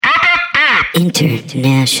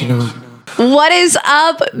International. What is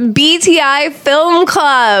up, BTI Film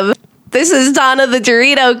Club? This is Donna the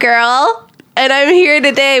Dorito Girl, and I'm here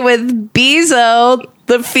today with Beezo,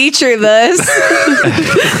 the featureless,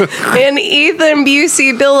 and Ethan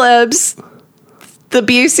Busey Billups, the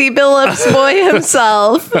Busey Billups boy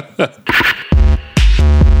himself.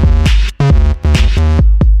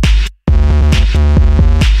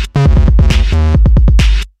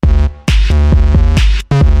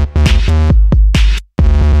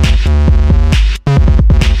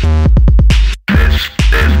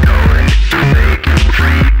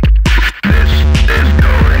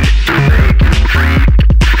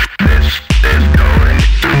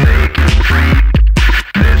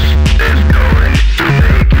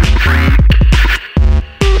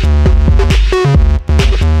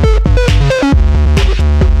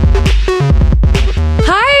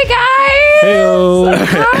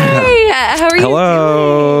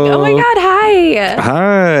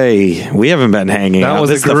 We haven't been hanging out. That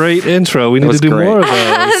was a great intro. We need to do more of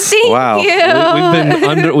those. Thank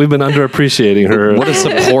you. We've been underappreciating her. What a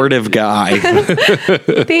supportive guy.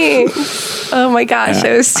 Thanks. Oh my gosh,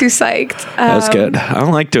 I was too psyched. That was good. I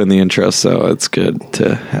don't like doing the intro, so it's good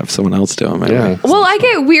to have someone else do them. Anyway. Yeah. Well, I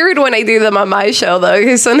get weird when I do them on my show though,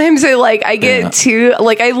 because sometimes I get too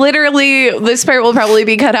I literally, this part will probably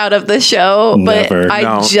be cut out of the show, but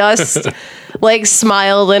I just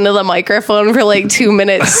smiled into the microphone for 2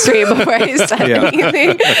 minutes straight before I said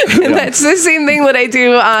anything. And that's the same thing that I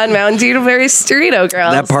do on Mountain Dew versus Dorito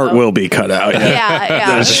Girls. That part will be cut out. Yeah.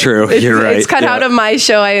 That's true. You're right. It's cut out of my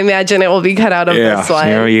show. I imagine it will be cut out of this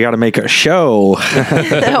one. You got to make a show.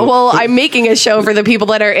 Well, I'm making a show for the people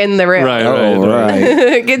that are in the room. Right.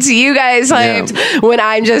 It gets you guys hyped when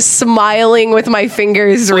I'm just smiling with my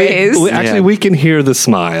fingers raised. We can hear the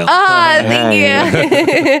smile. Thank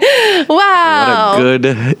you. Wow. What a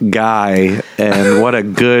good guy, and what a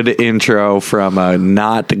good intro from a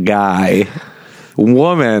not guy.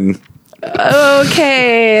 Woman.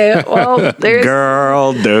 Okay. Well, there's...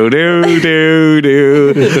 Girl, you'll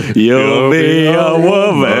be a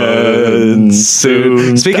woman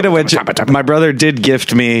soon. Speaking of which, my brother did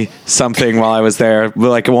gift me something while I was there.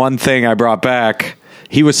 One thing I brought back.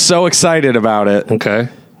 He was so excited about it. Okay.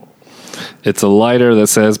 It's a lighter that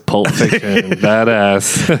says Pulp Fiction.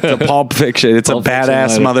 Badass. The Pulp Fiction. It's Pulp a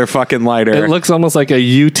badass motherfucking lighter. It looks almost like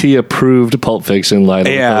a UT approved Pulp Fiction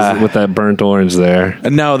lighter. Yeah. With that burnt orange there.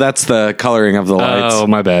 No, that's the coloring of the lights. Oh,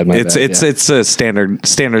 my bad. It's a standard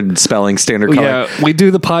spelling, standard color. Yeah, we do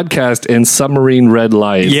the podcast in submarine red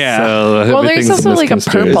light. Yeah. So there's also a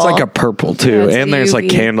purple. It's like a purple too, and there's UV.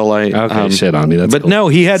 Candlelight. Okay, shit on me. That's but cool. No,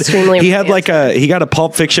 he had he got a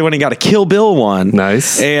Pulp Fiction one. He got a Kill Bill one.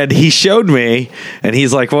 Nice. And he showed me, and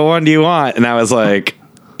he's like, "What one do you want?" And I was like,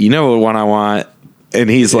 "You know what one I want." And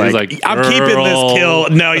he's like, I'm keeping this Kill.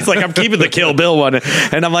 No, he's like, I'm keeping the Kill Bill one.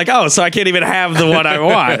 And I'm like, oh, so I can't even have the one I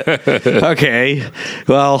want. Okay.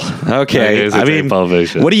 Well, okay. I mean, Pulp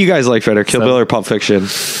Fiction. What do you guys like better, Kill Bill or Pulp Fiction?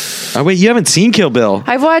 Oh, wait, you haven't seen Kill Bill.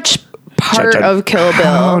 I've watched part of Kill Bill.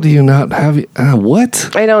 How do you not have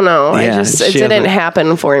what? I don't know. Yeah, it didn't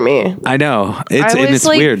happen for me. I know. It's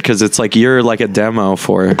weird because it's you're like a demo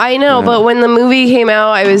for. I know, but when the movie came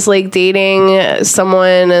out, I was dating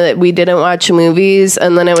someone that we didn't watch movies,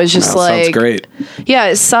 and then it was just sounds great. Yeah,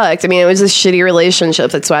 it sucked. I mean, it was a shitty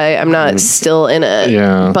relationship. That's why I'm not still in it.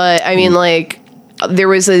 Yeah. But I mean,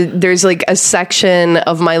 there's a section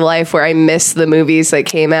of my life where I missed the movies that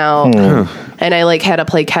came out, and I had to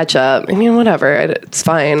play catch up. I mean, whatever, it's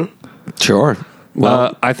fine. Sure.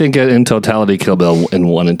 Well, I think in totality, Kill Bill in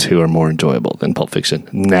 1 and 2 are more enjoyable than Pulp Fiction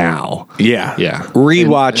now. Yeah.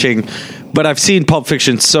 Rewatching, but I've seen Pulp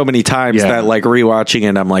Fiction so many times that rewatching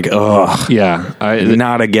it, I'm like, ugh. Yeah.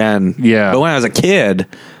 Not again. Yeah. But when I was a kid,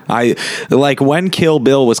 when Kill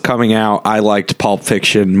Bill was coming out, I liked Pulp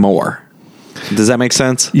Fiction more. Does that make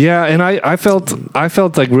sense? Yeah, and I felt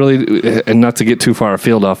really, and not to get too far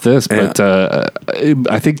afield off this, but I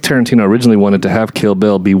think Tarantino originally wanted to have Kill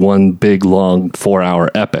Bill be one big, long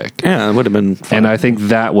 4-hour epic. Yeah, it would have been fun. And I think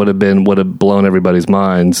that would have blown everybody's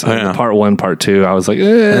minds. Part 1, part 2, I was like,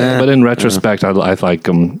 but in retrospect, I like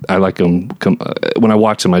them. I like them. When I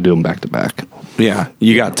watch them, I do them back to back. Yeah,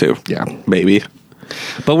 you got to. Yeah, maybe.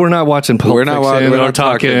 But we're not watching Pulp Fiction. We're not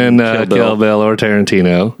talking Kill Bill or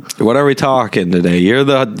Tarantino. What are we talking today? You're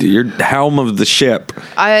helm of the ship.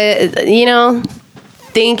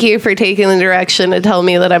 Thank you for taking the direction to tell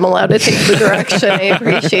me that I'm allowed to take the direction. I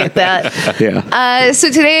appreciate that. Yeah. So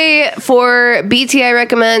today for BTI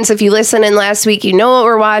Recommends, if you listened in last week, you know what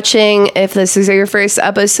we're watching. If this is your first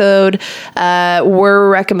episode, we're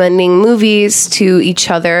recommending movies to each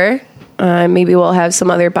other. Maybe we'll have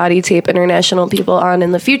some other Body Tape International people on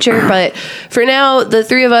in the future. But for now, the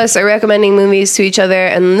three of us are recommending movies to each other.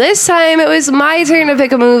 And this time it was my turn to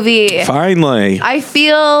pick a movie. Finally. I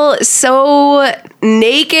feel so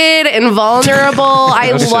naked and vulnerable.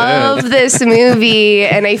 I love this movie.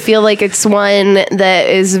 And I feel like it's one that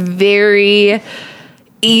is very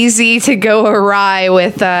easy to go awry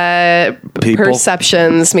with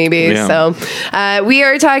perceptions, maybe. Yeah. So we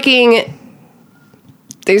are talking...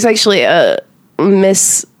 There's actually a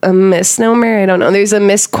misnomer. I don't know. There's a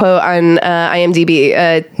misquote on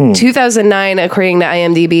IMDb. 2009, according to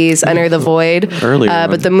IMDb's Enter the Void. Earlier,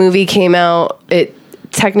 but the movie came out. It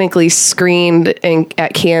technically screened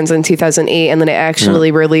at Cannes in 2008, and then it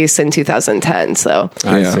actually released in 2010. So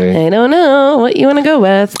I don't know what you want to go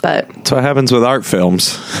with, but that's what happens with art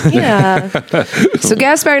films. Yeah. So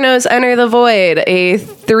Gaspar knows Enter the Void, a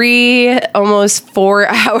almost 4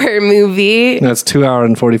 hour movie. That's 2 hours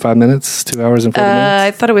and 45 minutes. 2 hours and 40 minutes.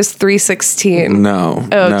 I thought it was 3:16. No,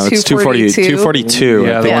 it's 2:42.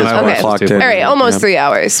 Yeah, I clocked in. All right, almost 3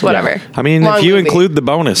 hours. Whatever. Yeah. I mean, if you include the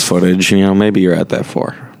bonus footage, maybe you're at that 4.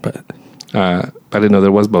 But I didn't know there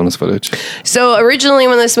was bonus footage. So originally,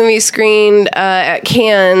 when this movie screened at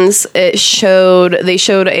Cannes, they showed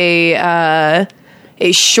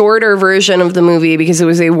a shorter version of the movie because it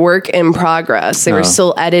was a work in progress. They were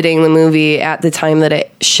still editing the movie at the time that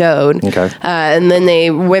it showed. Okay. And then they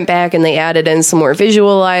went back and they added in some more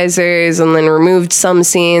visualizers and then removed some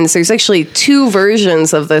scenes. There's actually 2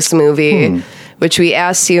 versions of this movie. Which we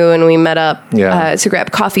asked you when we met up to grab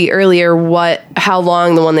coffee earlier, how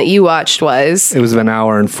long the one that you watched was. It was 1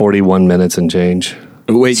 hour and 41 minutes and change.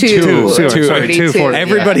 Wait, 2. Sorry, 2.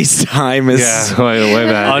 Everybody's time is way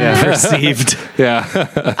back. Unperceived.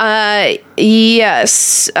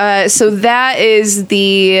 Yes. So that is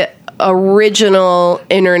the original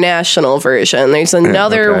international version. There's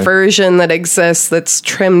another version that exists that's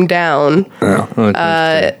trimmed down.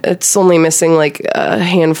 It's only missing like a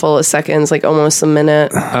handful of seconds, like almost a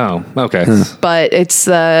minute. Oh, okay. But it's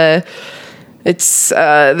the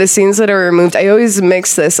scenes that are removed. I always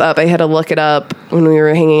mix this up. I had to look it up when we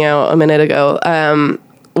were hanging out a minute ago.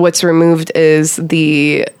 What's removed is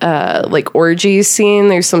the like orgy scene.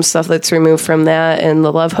 There's some stuff that's removed from that in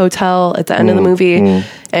the Love Hotel at the end of the movie.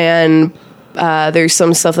 And there's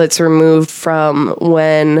some stuff that's removed from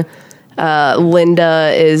when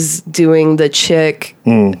Linda is doing the chick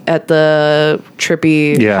at the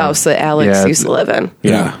trippy house that Alex used to live in.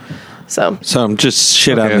 Yeah. So just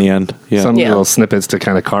shit on the end. Yeah. Some little snippets to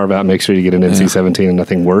kind of carve out, make sure you get an NC-17 and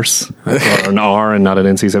nothing worse. Or an R and not an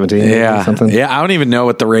NC-17 or something. Yeah, I don't even know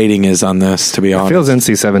what the rating is on this, to be honest. It feels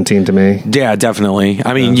NC-17 to me. Yeah, definitely.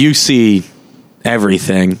 I mean, you see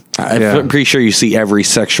everything. I'm pretty sure you see every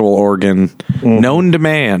sexual organ known to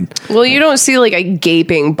man. Well, you don't see like a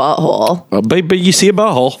gaping butthole. But you see a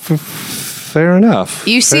butthole. Fair enough.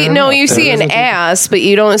 You see an ass, but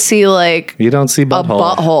you don't see like a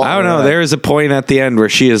butthole. I don't know. There is a point at the end where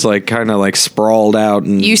she is like kind of like sprawled out,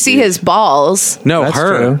 and you see his balls. No,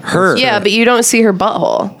 her. Yeah, but you don't see her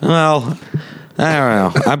butthole. Well, I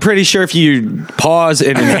don't know. I'm pretty sure if you pause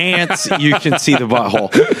and enhance, you can see the butthole.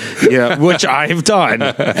 Yeah, which I've done,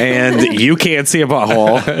 and you can't see a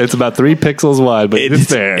butthole. It's about 3 pixels wide, but it's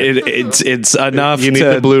there. It's enough. You need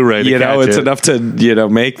the Blu-ray. It's enough to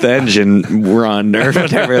make the engine run or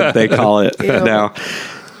whatever they call it now.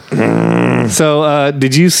 So,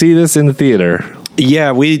 did you see this in the theater?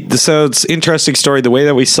 Yeah, so it's an interesting story. The way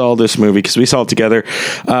that we saw this movie, because we saw it together,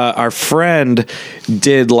 our friend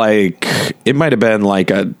did it might have been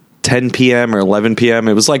like a 10 p.m. or 11 p.m.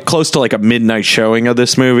 It was like close to like a midnight showing of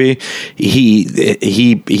this movie.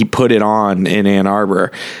 He put it on in Ann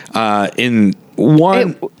Arbor.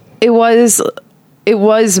 It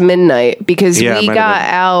was midnight because we got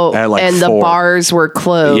out and 4. The bars were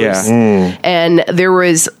closed. Yeah. And there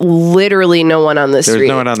was literally no one on the street.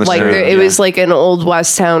 No one on the street. It was like an old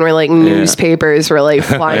West town where like newspapers were like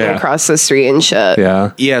flying across the street and shit.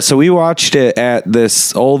 Yeah. Yeah. So we watched it at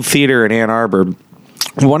this old theater in Ann Arbor.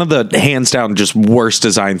 One of the hands down just worst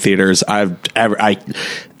design theaters I've ever. I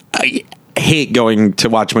hate going to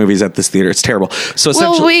watch movies at this theater. It's terrible. So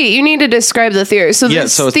essentially, well, wait, you need to describe the theater. So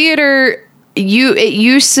this theater. It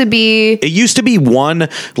used to be one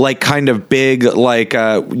like kind of big like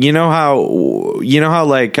you know how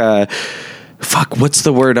like Fuck, what's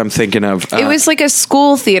the word I'm thinking of? It was like a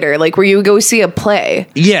school theater, like where you would go see a play.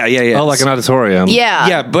 Yeah. Oh, like an auditorium.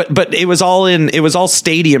 Yeah. But it was all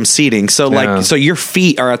stadium seating. So so your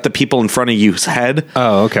feet are at the people in front of you's head.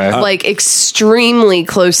 Oh, okay. Like extremely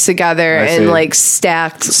close together and like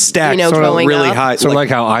stacked, going really up. high. Sort of like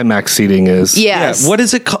how IMAX seating is. Yes. Yeah. What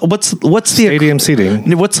is it called? What's the stadium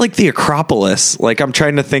seating? What's like the Acropolis? Like I'm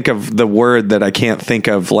trying to think of the word that I can't think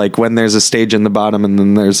of. Like when there's a stage in the bottom and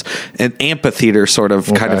then there's an amphitheater sort of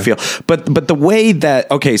kind of feel. But the way that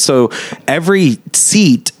so every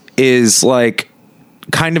seat is like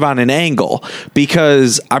kind of on an angle,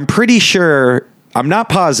 because I'm pretty sure, I'm not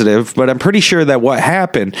positive, but I'm pretty sure that what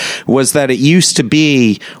happened was that it used to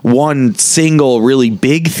be one single really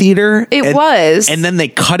big theater. It was. And then they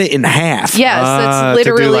cut it in half. Yes, that's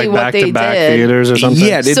literally what they did. Theaters or something?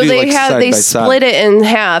 Yeah, so they split it in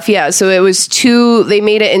half. Yeah, so it was they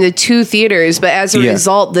made it into two theaters, but as a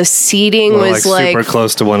result, the seating was like super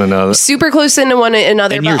close to one another. Super close into one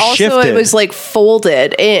another, and but also shifted. It was like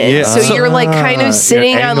folded in. Yeah. So you're like kind of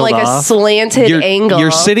sitting on like a slanted angle.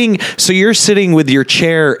 You're sitting with your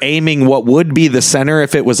chair aiming what would be the center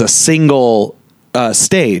if it was a single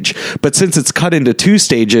stage, but since it's cut into two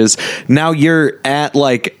stages, now you're at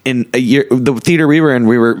like the theater we were in.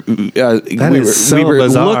 We were looking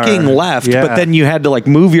left, but then you had to like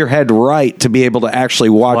move your head right to be able to actually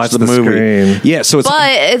watch the movie. Screen. Yeah, so it's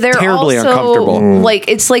they're terribly also, uncomfortable. Like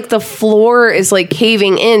it's like the floor is like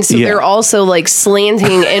caving in, so they're also like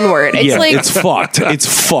slanting inward. It's like it's fucked. It's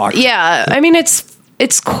fucked. Yeah, I mean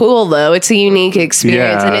it's cool though. It's a unique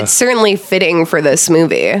experience, and it's certainly fitting for this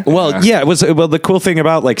movie. Well, yeah, it was. Well, the cool thing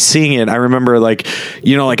about like seeing it, I remember like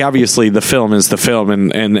obviously the film is the film,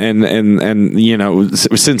 and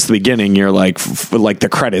since the beginning you're like like the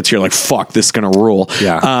credits, you're like fuck, this is gonna rule.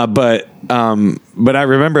 Yeah. But I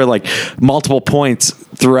remember like multiple points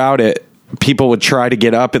throughout it, people would try to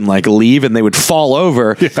get up and like leave, and they would fall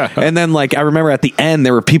over. Yeah. And then like I remember at the end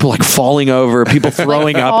there were people like falling over, people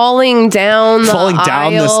throwing up, falling down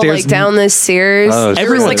the stairs, like down the stairs. There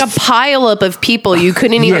was like a pile up of people. You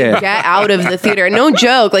couldn't even get out of the theater. No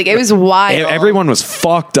joke. Like it was wild. Everyone was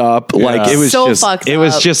fucked up. Yeah. Like it was so just fucked it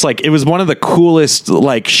was up. just like it was one of the coolest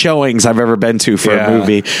like showings I've ever been to for a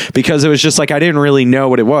movie, because it was just like I didn't really know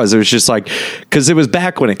what it was. It was just like because it was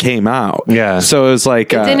back when it came out. Yeah. So it was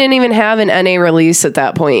like it didn't even have an NA release at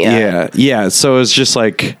that point yet. Yeah. So it was just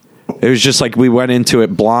like we went into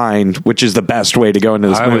it blind, which is the best way to go into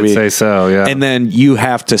this movie. I would say so, yeah. And then you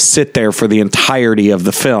have to sit there for the entirety of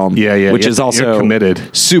the film. Yeah. Which is also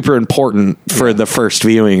committed. Super important for the first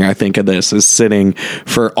viewing, I think, of this, is sitting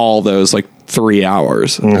for all those like 3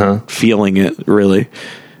 hours, feeling it really.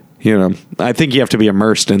 I think you have to be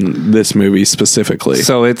immersed in this movie specifically.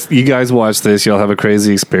 So you guys watch this, you'll have a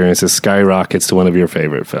crazy experience. It skyrockets to one of your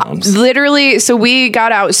favorite films. Literally, so we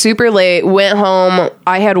got out super late, went home.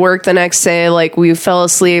 I had work the next day. Like we fell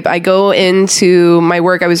asleep. I go into my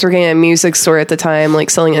work. I was working at a music store at the time,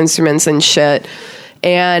 like selling instruments and shit.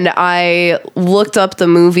 And I looked up the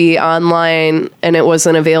movie online and it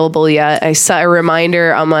wasn't available yet. I set a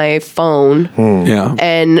reminder on my phone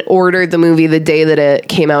and ordered the movie the day that it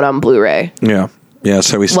came out on Blu-ray. Yeah. Yeah.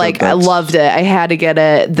 So I loved it. I had to get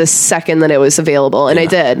it the second that it was available, and I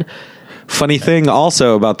did. Funny thing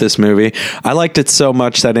also about this movie, I liked it so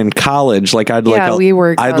much that in college, like I'd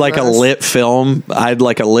like a lit film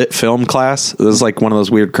class. It was like one of those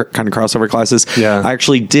weird kind of crossover classes. Yeah, I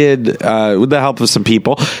actually did with the help of some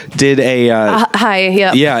people did a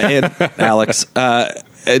and Alex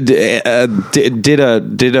did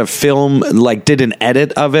a film, like did an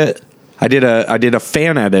edit of it. I did a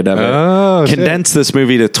fan edit of it. Condensed this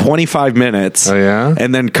movie to 25 minutes. Oh yeah,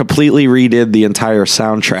 and then completely redid the entire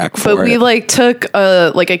soundtrack for it. But we like took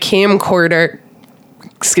a camcorder.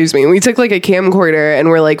 Excuse me. We took like a camcorder and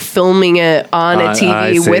we're like filming it on a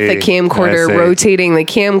TV with a camcorder, rotating the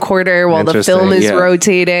camcorder while the film is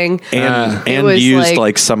rotating, and used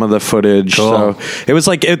like some of the footage. Cool. So it was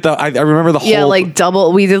like I remember the whole like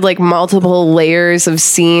double. We did like multiple layers of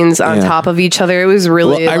scenes on top of each other. It was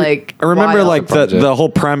really I remember wild. like the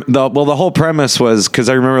whole premise was, because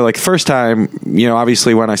I remember like the first time,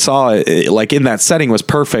 obviously when I saw it, like in that setting was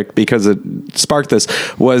perfect because it sparked this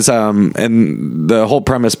and the whole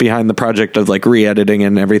premise behind the project of like re-editing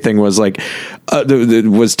and everything was like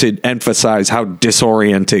was to emphasize how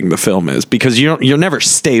disorienting the film is, because you're never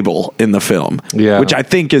stable in the film, which I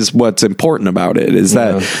think is what's important about it, is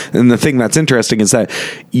that, and the thing that's interesting is that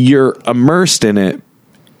you're immersed in it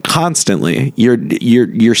constantly.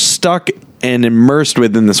 You're stuck and immersed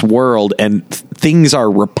within this world, and things are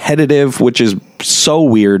repetitive, which is so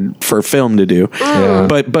weird for film to do. Yeah.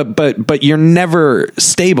 But you're never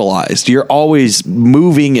stabilized. You're always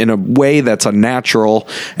moving in a way that's unnatural.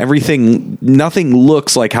 Nothing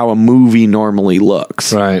looks like how a movie normally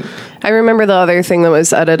looks. Right. I remember the other thing that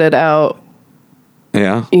was edited out.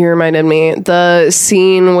 Yeah. You reminded me. The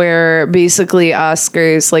scene where basically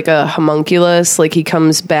Oscar's like a homunculus, like he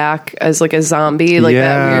comes back as like a zombie, like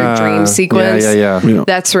that weird dream sequence. Yeah.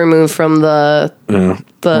 That's removed from the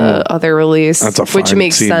other release, that's a fine which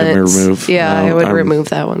makes scene sense. to remove. Yeah, I would remove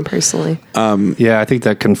that one personally. I think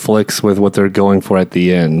that conflicts with what they're going for at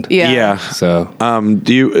the end. Yeah. So,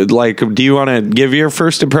 do you want to give your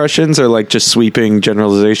first impressions, or like just sweeping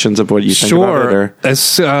generalizations of what you think about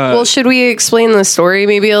it? Well, should we explain the story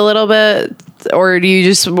maybe a little bit, or do you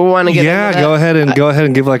just want to get? Yeah, go ahead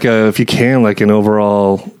and give like if you can, like an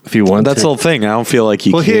overall, if you want. That's the whole thing. I don't feel like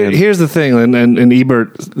you. Well, can. Here's the thing, and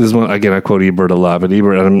Ebert. This is one again. I quote Ebert a lot, but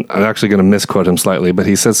Ebert, I'm actually going to misquote him slightly, but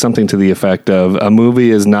he says something to the effect of, "A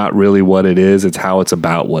movie is not really what it is; it's how it's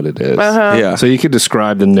about what it is." Yeah. So you could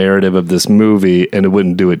describe the narrative of this movie, and it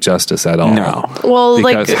wouldn't do it justice at all. No. Well,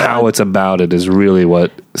 because how it's about it is really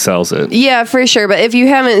what sells it. Yeah, for sure. But if you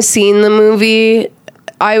haven't seen the movie,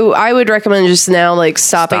 I would recommend just now like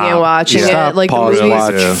stopping and watching it. Like, the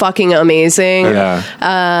movie's fucking amazing.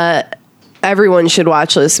 Yeah. Everyone should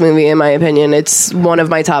watch this movie, in my opinion. It's one of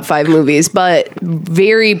my top 5 movies. But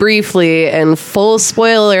very briefly, and full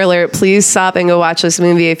spoiler alert, please stop and go watch this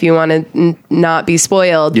movie if you want to not be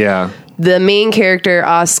spoiled. Yeah. The main character,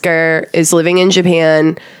 Oscar, is living in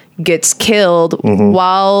Japan, gets killed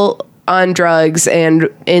while on drugs and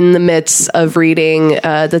in the midst of reading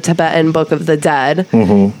the Tibetan Book of the Dead,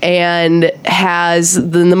 and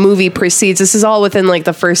the movie proceeds. This is all within like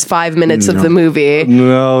the first 5 minutes of the movie.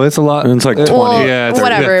 No, it's a lot. It's like 20. Well,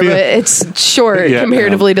 whatever, but it's short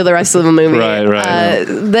comparatively to the rest of the movie. Right.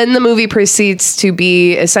 Then the movie proceeds to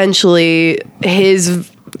be essentially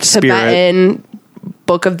his Tibetan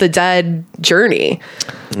Book of the Dead journey.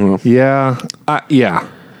 Yeah.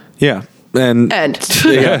 And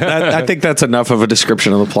I think that's enough of a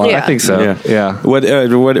description of the plot. Yeah. I think so. Yeah. What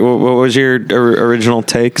was your original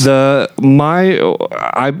takes? I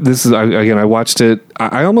watched it.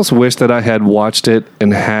 I almost wish that I had watched it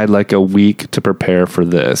and had like a week to prepare for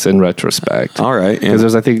this in retrospect. All right.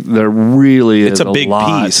 Because there really is a big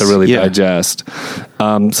lot piece to really digest.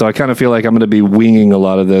 So I kind of feel like I'm going to be winging a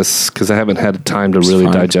lot of this because I haven't had time to really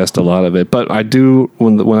digest a lot of it. But I do,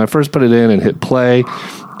 when I first put it in and hit play,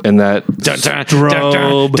 and that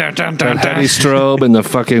strobe, that heavy strobe, and the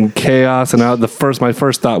fucking chaos, and my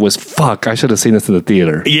first thought was, "Fuck! I should have seen this in the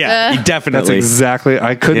theater." Yeah, definitely. That's exactly.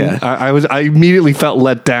 I couldn't. Yeah. I immediately felt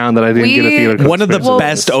let down that I didn't get a theater. One of the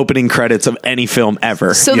best opening credits of any film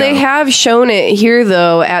ever. So they have shown it here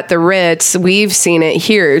though at the Ritz. We've seen it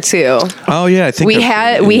here too. Oh yeah, I think we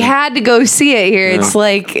had to go see it here. Yeah. It's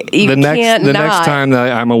like the next time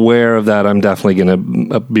that I'm aware of that, I'm definitely going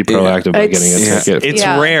to be proactive by getting a ticket. It's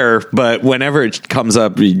rare, but whenever it comes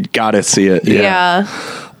up, you gotta see it. Yeah.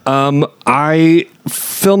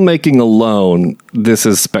 Filmmaking alone, this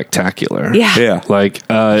is spectacular. Yeah. Like,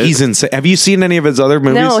 he's insane. Have you seen any of his other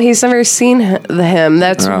movies? No, he's never seen him.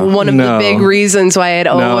 That's one of the big reasons why I'd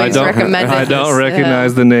always recommend it. I don't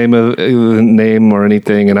recognize the name or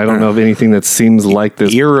anything, and I don't know of anything that seems like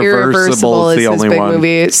this. Irreversible is the only big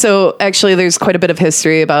movie. So actually, there's quite a bit of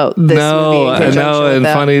history about this movie.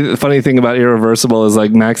 And funny thing about Irreversible is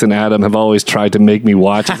like Max and Adam have always tried to make me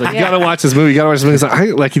watch. It's like, you gotta watch this movie. It's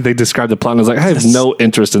like, they described the plot, and I was like, I have no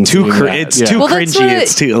interest in seeing that. It's too cringy.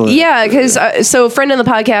 It's too... Yeah, because so friend of the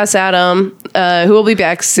podcast, Adam, who will be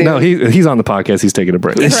back soon. No, he's on the podcast. He's taking a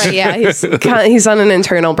break. Right, yeah. He's on an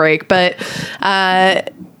internal break. But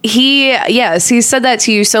he said that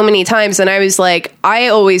to you so many times. And I was like, I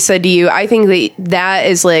always said to you, I think that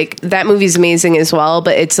is like, that movie's amazing as well.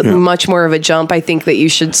 But it's much more of a jump. I think that you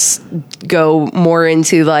should go more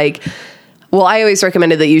into like... Well, I always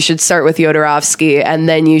recommended that you should start with Jodorowsky and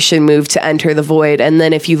then you should move to Enter the Void. And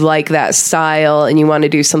then if you like that style and you want to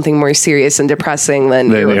do something more serious and depressing,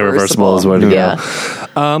 then Irreversible is what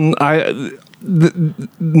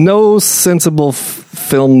no sensible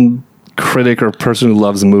film critic or person who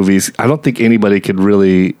loves movies, I don't think anybody could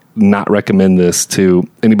really not recommend this to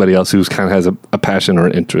anybody else who's kind of has a passion or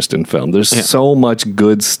an interest in film. There's so much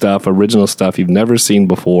good stuff, original stuff you've never seen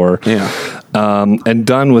before, and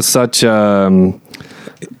done with such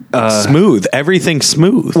smooth. Everything's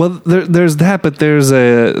smooth. Well, there's that, but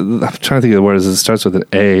I'm trying to think of the words. It starts with an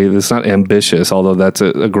A. It's not ambitious, although that's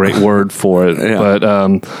a great word for it. Yeah. But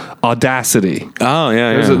audacity. Oh,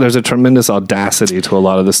 yeah. There's a tremendous audacity to a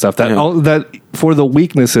lot of the stuff that for the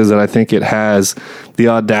weaknesses that I think it has, the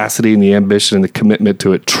audacity and the ambition and the commitment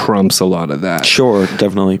to it trumps a lot of that. Sure,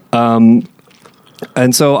 definitely.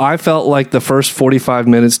 And so I felt like the first 45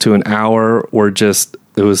 minutes to an hour were just,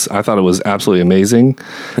 I thought it was absolutely amazing.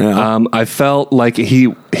 Yeah. I felt like he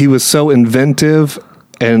was so inventive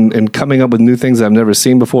and coming up with new things I've never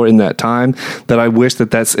seen before in that time that I wish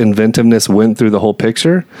that's inventiveness went through the whole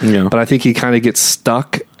picture. Yeah. But I think he kind of gets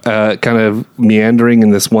stuck kind of meandering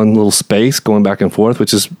in this one little space, going back and forth,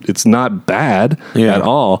 it's not bad at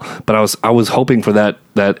all. But I was hoping for that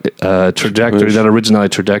trajectory, that originality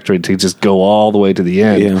trajectory, to just go all the way to the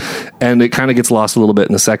end. Yeah. And it kind of gets lost a little bit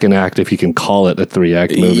in the second act, if you can call it a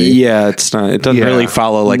 3-act movie. Yeah, it's not. It doesn't really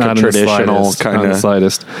follow like a traditional kind of. Not the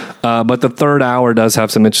slightest. But the third hour does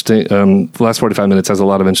have some interesting. The last 45 minutes has a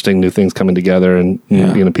lot of interesting new things coming together and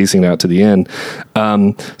piecing it out to the end.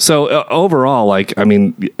 So overall, like, I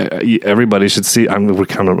mean, everybody should see. I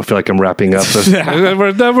feel like I'm wrapping up.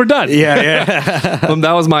 We're done. Yeah.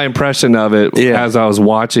 That was my impression of it as I was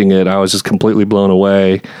watching it. I was just completely blown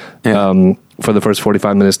away for the first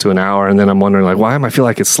 45 minutes to an hour, and then I'm wondering, like, why am I feel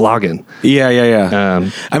like it's slogging? Yeah.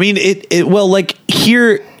 I mean,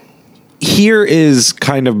 here is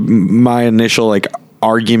kind of my initial like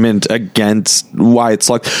argument against why it's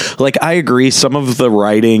like I agree, some of the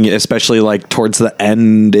writing, especially like towards the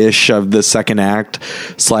end-ish of the second act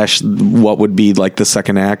 / what would be like the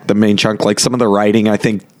second act, the main chunk, like some of the writing I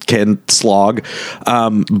think can slog.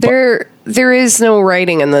 There is no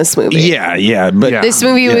writing in this movie. But this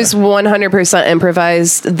movie was 100%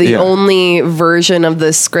 improvised. The only version of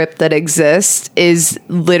the script that exists is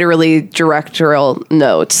literally directorial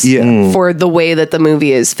notes for the way that the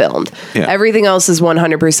movie is filmed. Yeah. Everything else is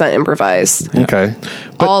 100% improvised. Okay.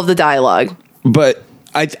 All of the dialogue. But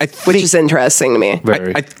I think, which is interesting to me.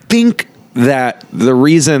 I think that the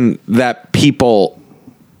reason that people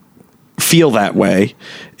feel that way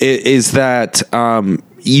is that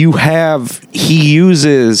he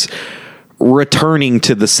uses returning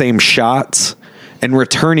to the same shots and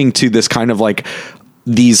returning to this kind of like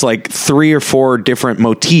these like 3 or 4 different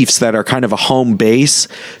motifs that are kind of a home base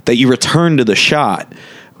that you return to the shot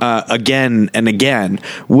again and again,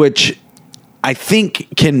 which I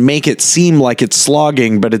think can make it seem like it's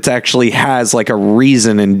slogging, but it actually has like a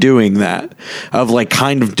reason in doing that, of like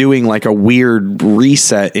kind of doing like a weird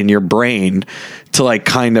reset in your brain to like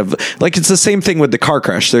kind of like, it's the same thing with the car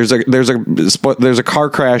crash. There's a car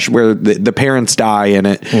crash where the parents die in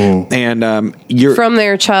it, and you're from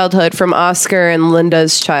their childhood, from Oscar and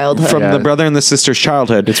Linda's childhood, from the brother and the sister's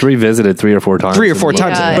childhood. It's revisited 3 or 4 times.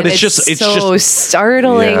 But it's just so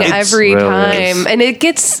startling every time, and it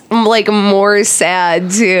gets like more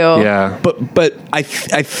sad too. Yeah, but I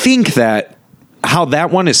think that how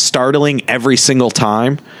that one is startling every single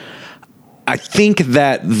time, I think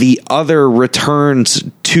that the other returns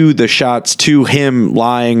to the shots, to him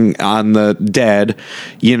lying on the dead,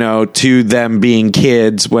 to them being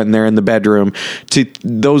kids when they're in the bedroom, to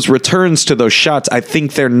those returns to those shots, I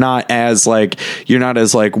think they're not as like, you're not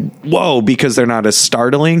as like, whoa, because they're not as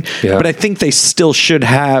startling. Yeah. But I think they still should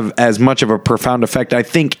have as much of a profound effect. I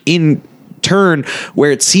think in turn where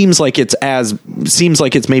it seems like it's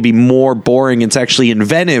maybe more boring, it's actually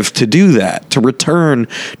inventive to do that, to return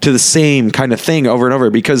to the same kind of thing over and over,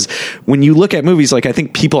 because when you look at movies, like I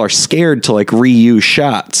think people are scared to like reuse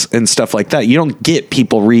shots and stuff like that. You don't get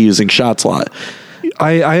people reusing shots a lot.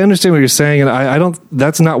 I understand what you're saying, and I don't.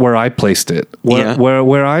 That's not where I placed it.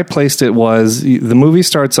 Where I placed it was the movie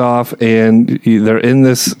starts off and they're in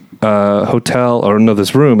this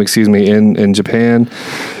this room, in Japan.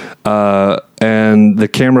 And the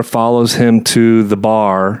camera follows him to the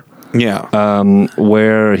bar,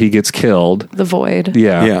 where he gets killed. The void.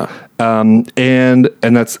 Yeah. And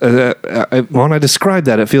that's when I describe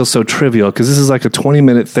that, it feels so trivial because this is like a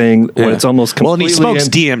 20-minute thing where it's almost completely. Well, and he smokes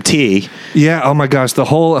DMT. Yeah. Oh my gosh, the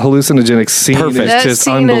whole hallucinogenic scene is just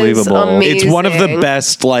unbelievable. It's one of the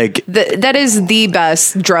best. Like that is the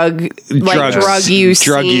best drug use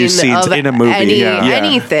scenes in a movie.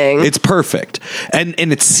 Anything. It's perfect, and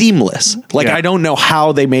it's seamless. Like I don't know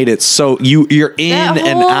how they made it so you're in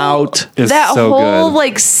and out. That so whole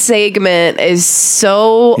good. Segment is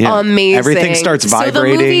so amazing. Everything starts vibrating. So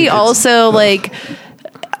the movie also, like,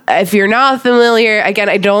 if you're not familiar, again,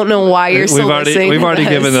 I don't know why you're still listening. We've already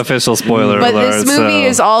given the official spoiler but alert. This movie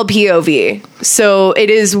is all POV. So it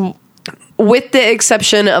is with the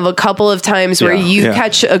exception of a couple of times where you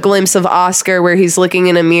catch a glimpse of Oscar where he's looking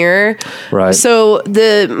in a mirror. Right. So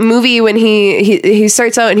the movie, when he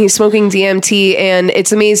starts out and he's smoking DMT, and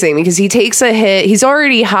it's amazing because he takes a hit. He's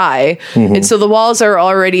already high, and so the walls are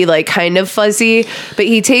already like kind of fuzzy, but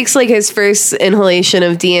he takes like his first inhalation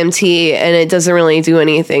of DMT and it doesn't really do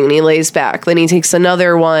anything, and he lays back. Then he takes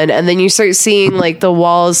another one, and then you start seeing like the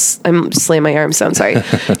walls. I'm slaying my arm, so I'm sorry.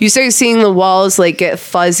 You start seeing the walls like get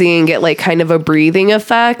fuzzy and get like kind of a breathing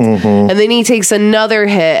effect, and then he takes another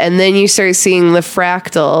hit, and then you start seeing the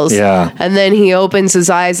fractals, and then he opens his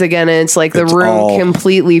eyes again, and it's like the room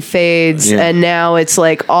completely fades, and now it's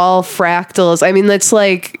like all fractals. I mean, that's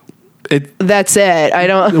like that's it. I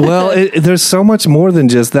don't. Well, there's so much more than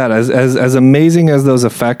just that. As amazing as those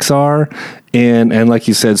effects are, and like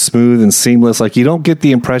you said, smooth and seamless. Like you don't get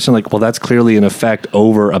the impression like, well, that's clearly an effect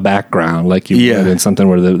over a background, like you did in something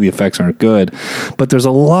where the effects aren't good. But there's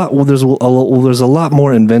a lot. Well, there's a lot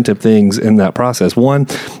more inventive things in that process. One,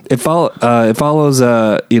 it follows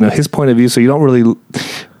his point of view, so you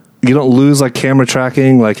don't lose like camera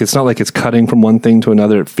tracking. Like it's not like it's cutting from one thing to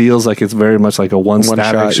another. It feels like it's very much like a one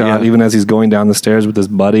static shot, even as he's going down the stairs with his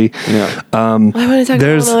buddy. I want to talk about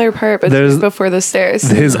another part, but there's before the stairs.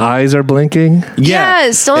 His eyes are blinking.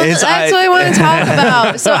 Yes, that's what I want to talk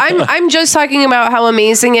about. So I'm just talking about how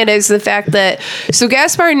amazing it is, the fact that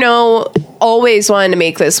Gaspar Noé always wanted to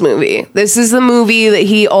make this movie. This is the movie that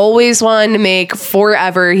he always wanted to make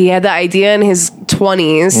forever. He had the idea in his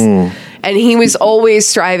 20s. And he was always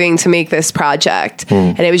striving to make this project,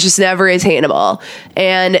 and it was just never attainable.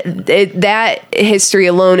 And that history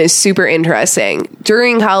alone is super interesting.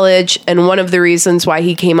 During college, and one of the reasons why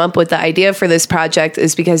he came up with the idea for this project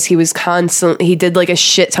is because he did like a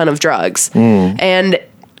shit ton of drugs. And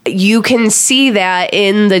you can see that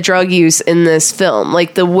in the drug use in this film.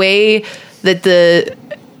 Like the way that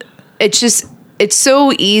it's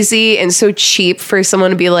so easy and so cheap for someone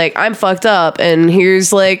to be like, I'm fucked up, and here's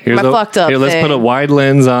fucked up. Here, let's put a wide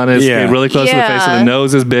lens on it, get really close to the face, and the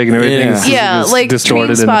nose is big and everything's like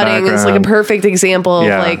distorted in the background. Trainspotting is like a perfect example of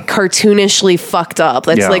like cartoonishly fucked up.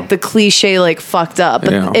 That's like the cliche like fucked up.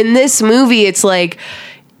 But in this movie, it's like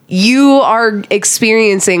you are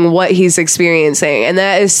experiencing what he's experiencing, and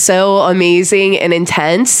that is so amazing and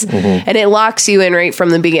intense, and it locks you in right from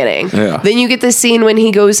the beginning. Then you get the scene when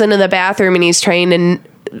he goes into the bathroom and he's trying to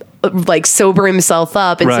like sober himself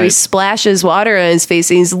up, and so he splashes water on his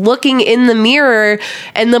face, and he's looking in the mirror,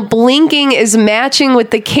 and the blinking is matching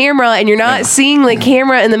with the camera, and you're not seeing the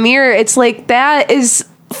camera in the mirror. It's like, that is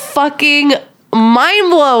fucking mind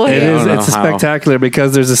blowing. It is. It's spectacular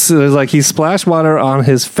because there's like he splashed water on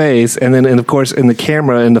his face, and then of course in the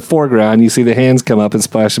camera in the foreground you see the hands come up and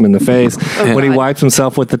splash him in the face. When he wipes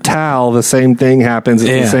himself with the towel, the same thing happens.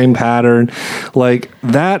 It's the same pattern. Like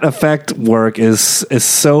that effect work is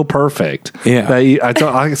so perfect. That I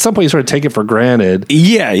thought at some point you sort of take it for granted.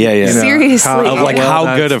 Seriously,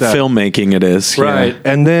 how good of filmmaking it is. Right,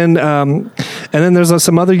 and then there's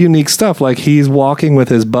some other unique stuff. Like he's walking with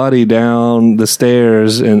his buddy down the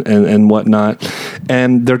stairs and whatnot,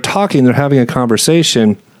 and they're having a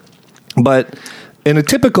conversation, but in a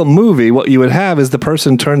typical movie, what you would have is the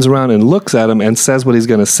person turns around and looks at him and says what he's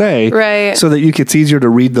going to say, so that it's easier to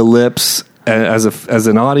read the lips. As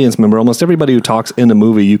an audience member, almost everybody who talks in a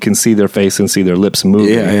movie, you can see their face and see their lips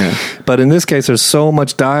moving. But in this case, there's so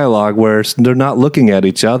much dialogue where they're not looking at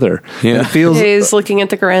each other. It feels he's looking at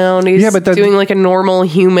the ground. He's doing like a normal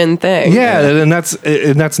human thing. And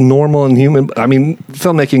that's normal and human. I mean,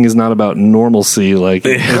 filmmaking is not about normalcy. Like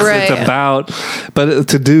it's about, but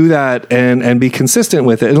to do that and be consistent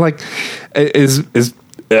with it, and like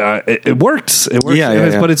it works. It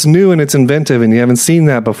works, but it's new and it's inventive, and you haven't seen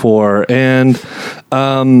that before. And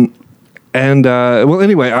well,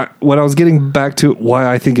 anyway, what I was getting back to, why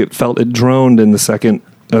I think it droned in the second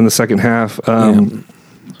half.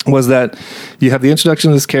 Was that you have the introduction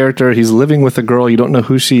of this character. He's living with a girl. You don't know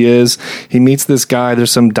who she is. He meets this guy. There's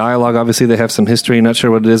some dialogue. Obviously, they have some history. Not sure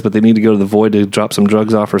what it is, but they need to go to the Void to drop some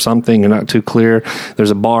drugs off or something. You're not too clear. There's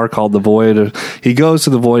a bar called the Void. He goes to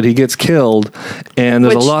the Void. He gets killed. And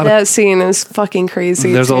there's that scene is fucking crazy.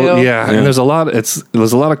 And there's a lot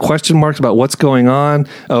of question marks about what's going on.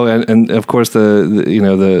 Oh, and of course the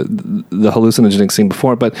hallucinogenic scene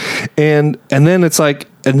before. But and then it's like.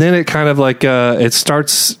 And then it kind of like it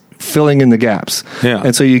starts filling in the gaps,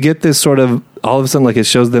 and so you get this sort of all of a sudden, like, it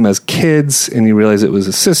shows them as kids, and you realize it was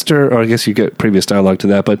a sister, or I guess you get previous dialogue to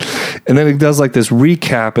that, and then it does like this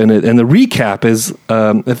recap, and the recap is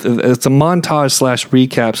it's a montage /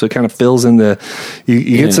 recap, so it kind of fills in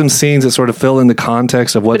you get some scenes that sort of fill in the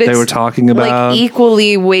context of what they were talking about, like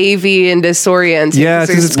equally wavy and disorienting. Yeah,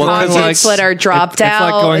 because it's concepts that are dropped out.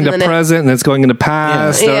 It's like going to present, and it's going into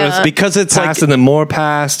past, because it's past, like, and then more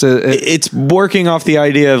past. It's working off the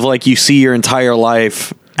idea of like you see your entire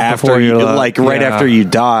life after you, like right after you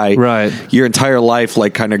die, right? Your entire life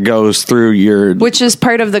like kind of goes through your, which is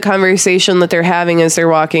part of the conversation that they're having as they're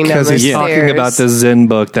walking down the stairs. He's talking about the Zen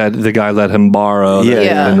book that the guy let him borrow that he's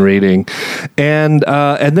been reading, and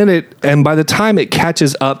then by the time it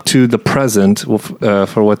catches up to the present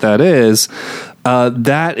for what that is,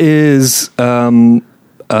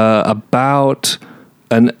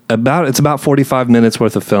 it's about 45 minutes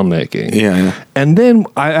worth of filmmaking. Yeah. And then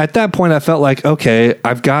at that point I felt like, okay,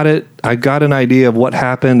 I've got it. I got an idea of what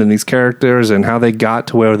happened and these characters and how they got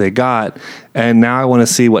to where they got. And now I want to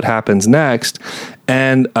see what happens next.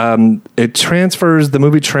 And the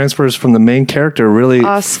movie transfers from the main character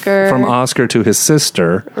from Oscar to his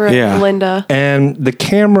sister. Linda. And the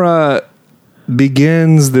camera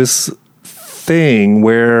begins this thing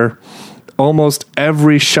where almost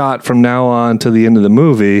every shot from now on to the end of the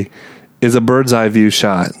movie is a bird's eye view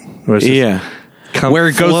shot. Where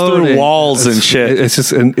it goes through walls and shit. It's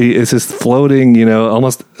just floating,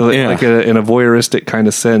 almost like in a voyeuristic kind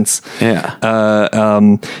of sense. Yeah.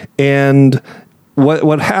 And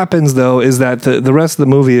what happens though is that the rest of the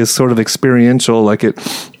movie is sort of experiential. Like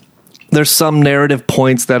there's some narrative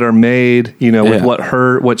points that are made, with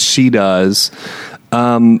what she does,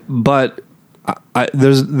 but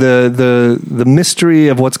there's the mystery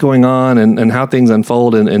of what's going on and how things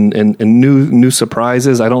unfold and new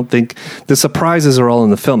surprises. I don't think the surprises are all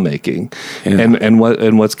in the filmmaking and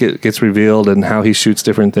what gets revealed and how he shoots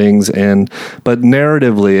different things. But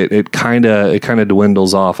narratively, it kind of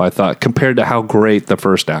dwindles off, I thought, compared to how great the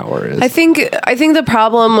first hour is. I think the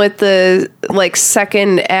problem with the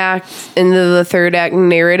second act into the third act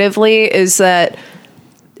narratively is that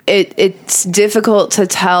it's difficult to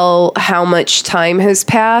tell how much time has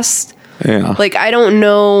passed. Yeah. Like, I don't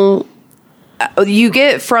know. You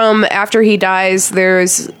get from after he dies,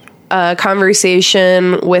 there's a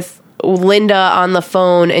conversation with Linda on the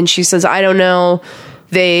phone, and she says, I don't know.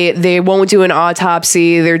 They won't do an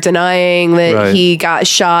autopsy. They're denying that he got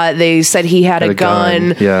shot. They said he had a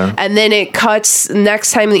gun. Yeah. And then it cuts.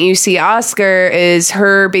 Next time that you see Oscar is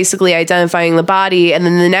her basically identifying the body. And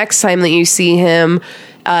then the next time that you see him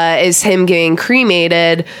is him getting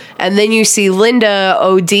cremated. And then you see Linda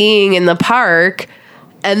ODing in the park.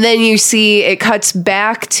 And then you see it cuts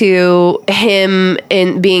back to him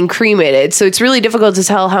in being cremated. So it's really difficult to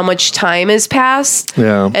tell how much time has passed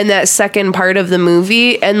in that second part of the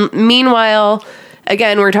movie. And meanwhile,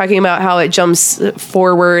 again, we're talking about how it jumps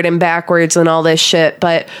forward and backwards and all this shit.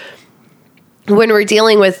 But when we're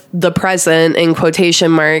dealing with the present in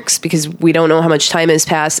quotation marks, because we don't know how much time has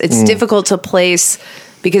passed, it's difficult to place.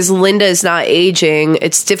 Because Linda is not aging,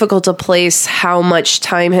 it's difficult to place how much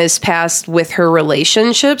time has passed with her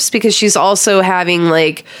relationships, because she's also having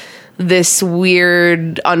this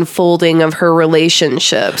weird unfolding of her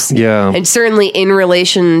relationships. Yeah. And certainly in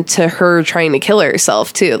relation to her trying to kill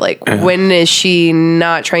herself too. When is she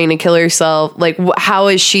not trying to kill herself? How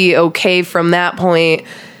is she okay from that point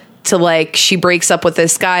to she breaks up with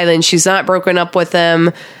this guy, then she's not broken up with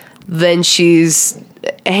him, then she's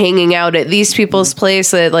hanging out at these people's place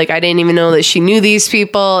that I didn't even know that she knew these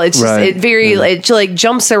people. It's just it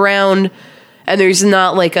jumps around, and there's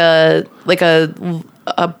not a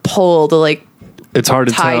pole to it's hard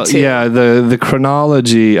to tell. To. Yeah, the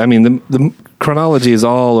chronology. I mean, the chronology is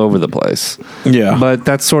all over the place. Yeah, but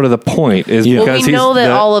that's sort of the point. Is because we know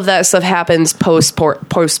that all of that stuff happens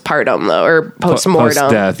postpartum though, or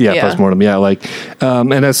postmortem. Post-death, postmortem. Yeah,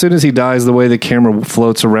 and as soon as he dies, the way the camera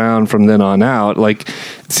floats around from then on out.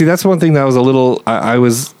 See, that's one thing that was a little. I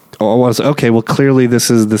was okay. Well, clearly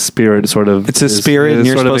this is the spirit. Sort of, it's his spirit, and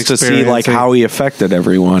you're supposed to see how he affected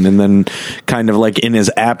everyone, and then kind of in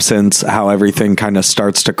his absence, how everything kind of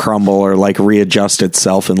starts to crumble or readjust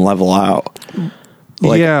itself and level out.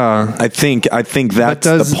 I think that's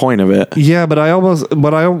the point of it. Yeah, but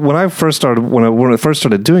when I first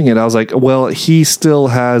started doing it, I was like, well, he still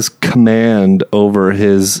has command over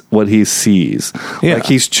what he sees. Yeah.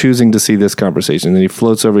 He's choosing to see this conversation, and he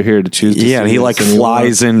floats over here to choose to see and he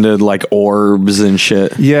flies into orbs and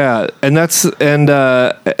shit. Yeah, and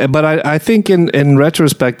but I think in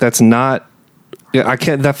retrospect, that's not. I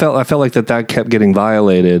felt like that kept getting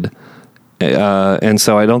violated. And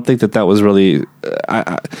so I don't think that was really.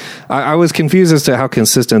 I was confused as to how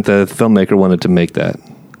consistent the filmmaker wanted to make that.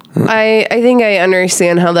 I think I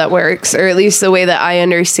understand how that works, or at least the way that I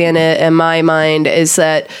understand it in my mind is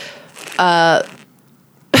that, God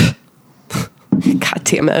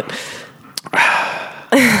damn it.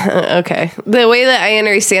 Okay. The way that I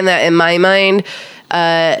understand that in my mind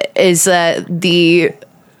is that the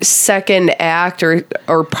second act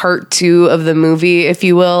or part 2 of the movie, if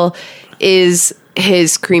you will, is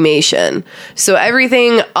his cremation. So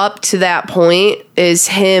everything up to that point is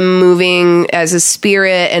him moving as a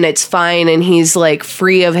spirit, and it's fine, and he's like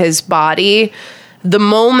free of his body. The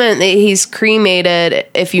moment that he's cremated,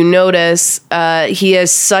 if you notice, he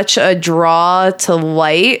has such a draw to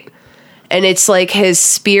light, and it's like his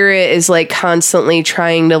spirit is like constantly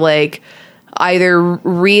trying to like either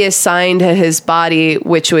reassign to his body,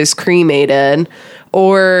 which was cremated,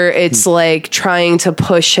 or it's like trying to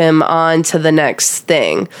push him on to the next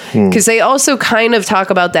thing. Because they also kind of talk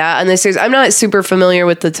about that in this series. I'm not super familiar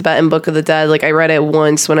with the Tibetan Book of the Dead. Like, I read it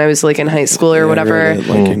once when I was like in high school or whatever. I read it,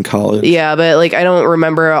 like in college. Yeah, but like I don't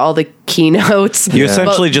remember all the keynotes. You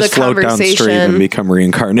essentially just float downstream and become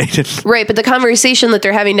reincarnated. Right, but the conversation that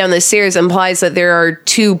they're having down this stairs implies that there are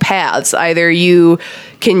 2 paths. Either you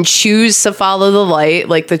can choose to follow the light,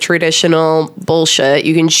 like the traditional bullshit.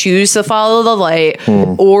 You can choose to follow the light,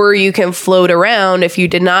 or you can float around if you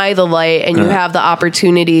deny the light and you have the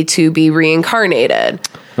opportunity to be reincarnated.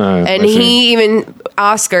 And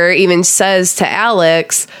Oscar even says to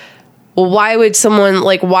Alex, well, why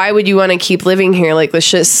would you want to keep living here? Like, this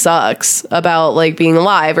shit sucks about like being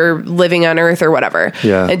alive or living on Earth or whatever.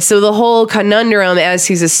 Yeah. And so the whole conundrum, as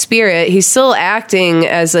he's a spirit, he's still acting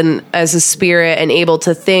as a spirit and able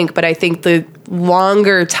to think. But I think the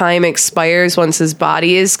longer time expires once his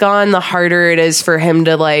body is gone, the harder it is for him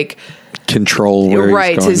to like control where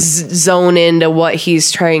he's going. To zone into what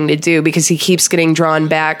he's trying to do, because he keeps getting drawn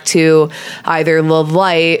back to either the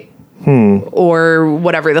light or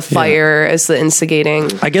whatever, the fire as the instigating.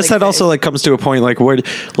 I guess that also like comes to a point like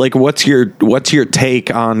what's your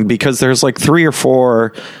take on, because there's like 3 or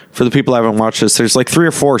 4, for the people who haven't watched this, there's like 3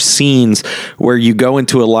 or 4 scenes where you go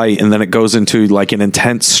into a light and then it goes into like an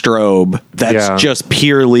intense strobe that's just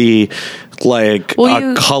purely like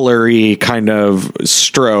a colory kind of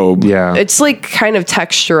strobe. Yeah. It's like kind of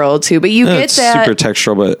textural too, but you get that super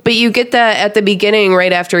textural, but you get that at the beginning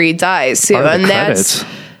right after he dies too. And that's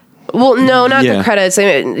well, no, not the credits.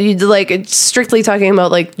 I mean, like, it's strictly talking about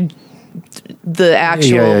like the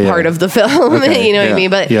actual part of the film. Okay. You know what I mean?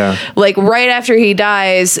 But like right after he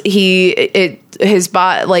dies, his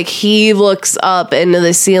body, like, he looks up into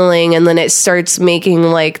the ceiling and then it starts making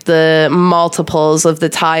like the multiples of the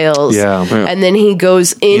tiles. And then he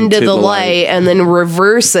goes into the light and then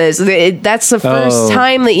reverses. That's the first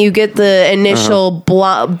time that you get the initial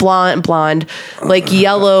blonde, like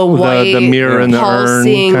yellow, white, the mirror in the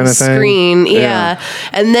pulsing kind of screen.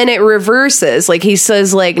 And then it reverses. Like, he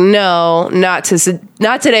says like, no, not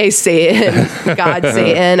today, Satan. God,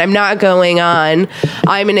 Satan, I'm not going on.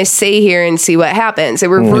 I'm going to stay here and see what happens. It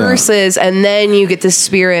reverses, and then you get the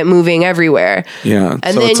spirit moving everywhere. And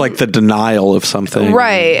so then, it's like the denial of something.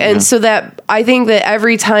 Right. And so that, I think that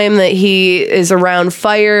every time that he is around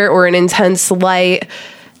fire or an intense light,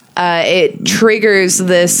 it triggers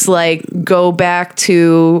this, like, go back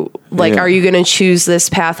to, like, are you going to choose this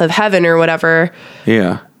path of heaven or whatever?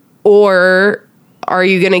 Or are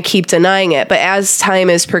you going to keep denying it? But as time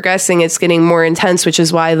is progressing, it's getting more intense, which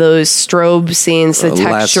is why those strobe scenes, the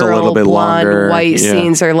textural blonde, white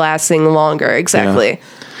scenes are lasting longer. Exactly.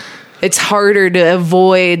 It's harder to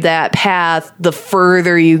avoid that path the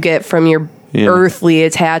further you get from your earthly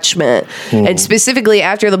attachment. And specifically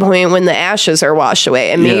after the point when the ashes are washed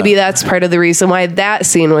away. And maybe that's part of the reason why that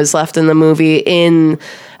scene was left in the movie in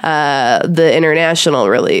the international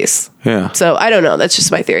release. So I don't know. That's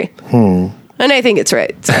just my theory. And I think it's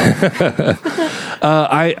right. So.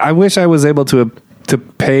 I wish I was able to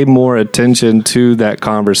pay more attention to that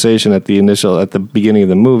conversation at the beginning of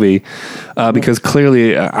the movie, because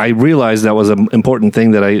clearly I realized that was an important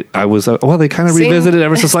thing that I was, they kind of revisited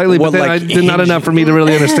ever so slightly, but then I did not enough for me to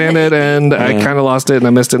really understand it, and I kind of lost it and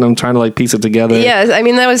I missed it, and I'm trying to like piece it together. Yeah, I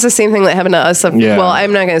mean, that was the same thing that happened to us. Well,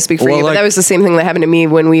 I'm not going to speak for you, but that was the same thing that happened to me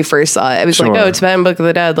when we first saw it. It was like, Tibetan Book of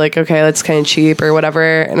the Dead, like, okay, that's kind of cheap or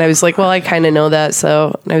whatever. And I was like, well, I kind of know that.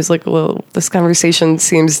 So I was like, well, this conversation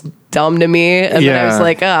seems dumb to me. And then I was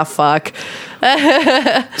like, fuck.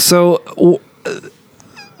 So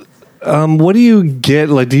what do you get?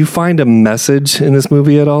 Like, do you find a message in this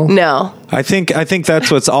movie at all? No. I think that's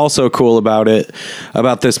what's also cool about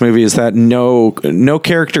this movie, is that no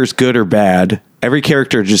character's good or bad. Every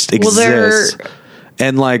character just exists.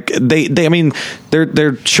 And like they I mean,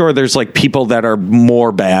 they're sure there's like people that are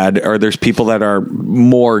more bad, or there's people that are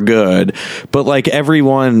more good, but like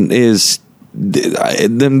everyone is.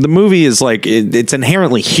 The movie is like it's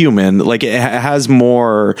inherently human. Like it has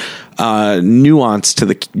more nuance to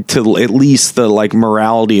at least the like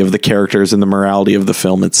morality of the characters and the morality of the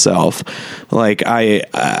film itself. Like I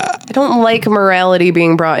don't like morality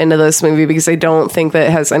being brought into this movie because I don't think that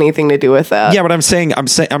it has anything to do with that. Yeah, but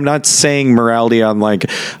I'm not saying morality on like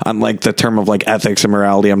the term of like ethics and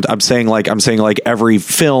morality. I'm saying like every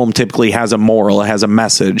film typically has a moral. It has a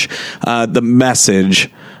message. The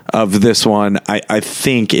message of this one, I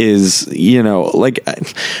think is, you know, like I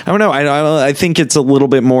don't know. I think it's a little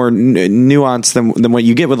bit more nuanced than what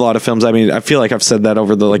you get with a lot of films. I mean, I feel like I've said that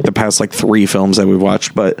over the past like 3 films that we've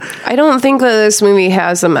watched, but I don't think that this movie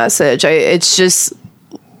has a message. It's just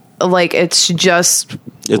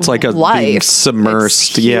it's like a life. Being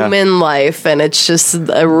submersed, it's human life, and it's just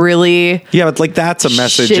a really but like that's a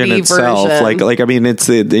message in itself. Version. Like I mean, it's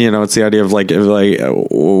the idea of like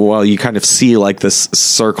well, you kind of see like this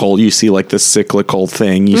circle, you see like this cyclical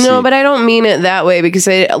thing. But I don't mean it that way, because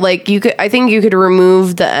I think you could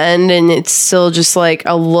remove the end, and it's still just like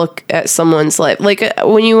a look at someone's life. Like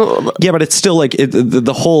when you but it's still like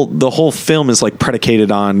the whole film is like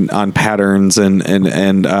predicated on patterns and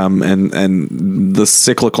the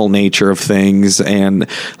cyclical nature of things, and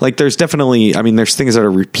like there's definitely, I mean, there's things that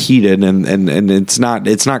are repeated, and it's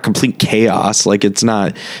not complete chaos. Like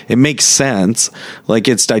it makes sense. Like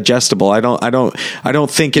it's digestible. I don't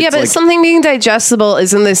think it's but something being digestible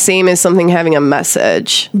isn't the same as something having a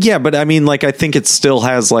message. Yeah, but I mean, like I think it still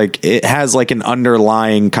has like an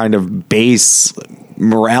underlying kind of base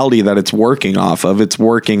morality that it's working off of. It's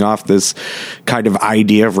working off this kind of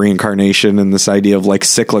idea of reincarnation and this idea of like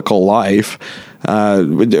cyclical life,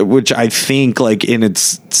 which I think like in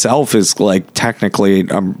itself is like technically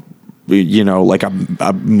like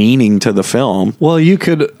a meaning to the film. Well,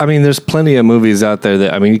 there's plenty of movies out there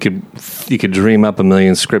that, I mean, you could dream up a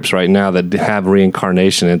million scripts right now that have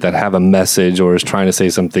reincarnation in it, that have a message or is trying to say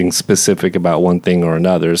something specific about one thing or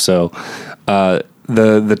another. So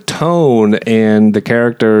the tone and the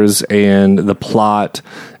characters and the plot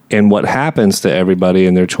and what happens to everybody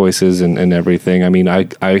and their choices and everything. I mean,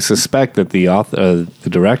 I suspect that the author, the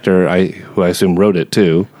director, who I assume wrote it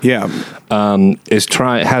too,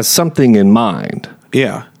 has something in mind.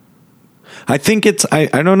 Yeah. I think it's I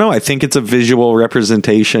don't know. I think it's a visual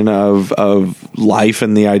representation of life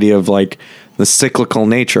and the idea of like the cyclical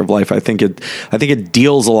nature of life. I think it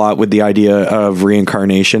deals a lot with the idea of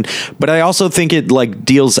reincarnation, but I also think it like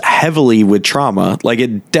deals heavily with trauma. Like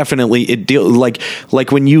it deals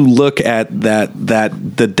like when you look at that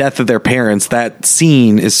the death of their parents, that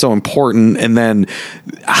scene is so important, and then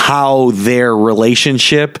how their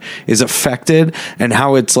relationship is affected and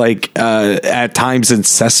how it's like at times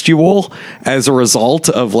incestual as a result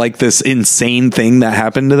of like this insane thing that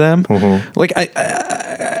happened to them. Mm-hmm. Like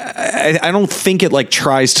I don't think it like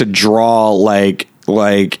tries to draw like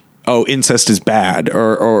oh, incest is bad,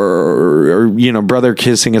 or brother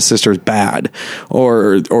kissing a sister is bad,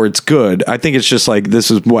 or it's good. I think it's just like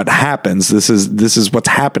this is what happens. This is what's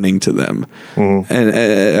happening to them. Mm-hmm.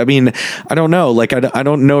 And I mean, I don't know. Like I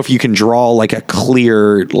don't know if you can draw like a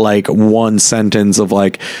clear like one sentence of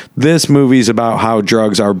like this movie's about how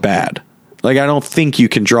drugs are bad. Like I don't think you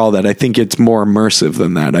can draw that. I think it's more immersive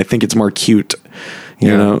than that. I think it's more cute.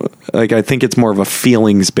 You know, like I think it's more of a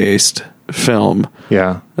feelings based film.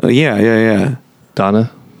 Yeah. Yeah.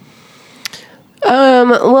 Donna?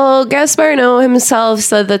 Well, Gaspar Noé himself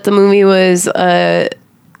said that the movie was a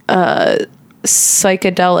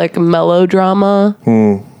psychedelic melodrama.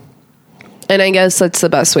 And I guess that's the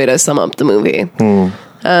best way to sum up the movie.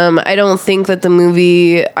 I don't think that the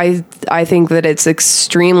movie, I think that it's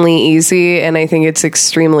extremely easy, and I think it's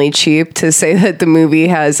extremely cheap to say that the movie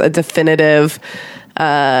has a definitive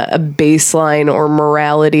a baseline or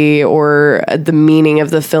morality, or the meaning of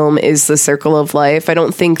the film is the circle of life. I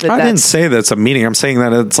don't think that I didn't say that's a meaning. I'm saying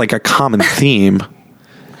that it's like a common theme.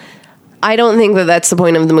 I don't think that that's the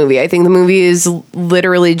point of the movie. I think the movie is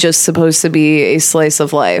literally just supposed to be a slice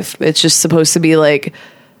of life. It's just supposed to be like,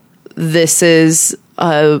 this is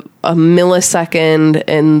a millisecond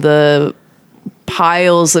in the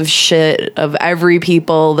piles of shit of every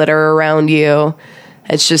people that are around you.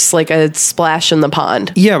 It's just like a splash in the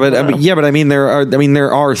pond. Yeah, but I mean, there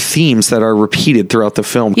are themes that are repeated throughout the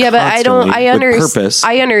film. Yeah, but I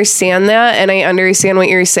understand that, and I understand what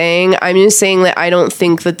you're saying. I'm just saying that I don't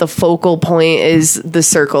think that the focal point is the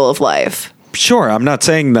circle of life. Sure, I'm not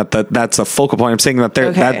saying that's a focal point. I'm saying that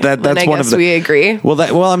that's one of the. We agree.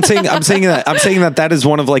 I'm saying that is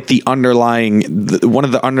one of like the underlying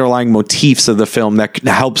motifs of the film that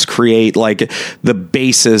helps create like the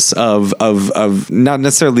basis of not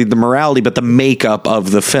necessarily the morality, but the makeup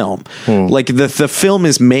of the film. Like the film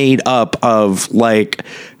is made up of like.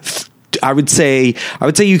 I would say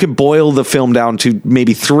you could boil the film down to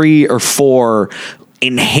maybe 3 or 4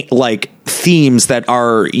 like themes that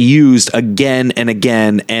are used again and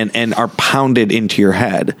again and are pounded into your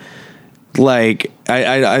head. Like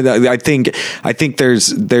I think there's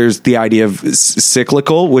the idea of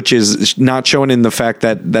cyclical, which is not shown in the fact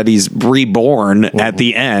that he's reborn at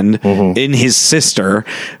the end in his sister,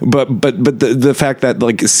 but the fact that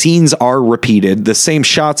like scenes are repeated, the same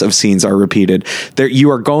shots of scenes are repeated. There you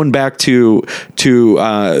are going back to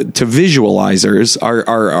visualizers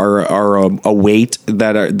are a weight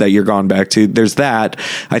that you're going back to. There's that.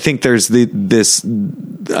 I think there's this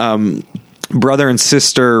brother and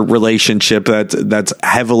sister relationship that's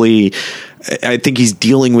heavily, I think he's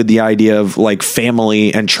dealing with the idea of like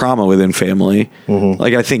family and trauma within family.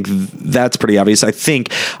 Like I think that's pretty obvious. I think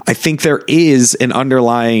there is an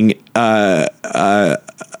underlying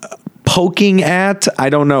poking at, I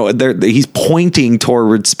don't know, he's pointing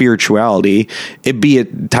toward spirituality, be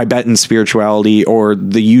it Tibetan spirituality or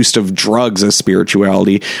the use of drugs as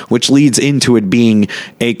spirituality, which leads into it being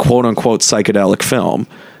a quote unquote psychedelic film.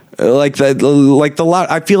 I feel like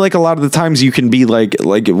a lot of the times you can be like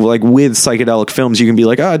with psychedelic films, you can be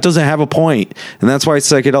like, oh, it doesn't have a point, and that's why it's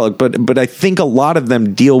psychedelic. But I think a lot of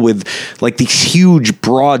them deal with like these huge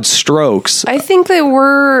broad strokes. I think that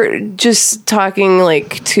we're just talking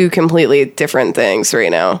like 2 completely different things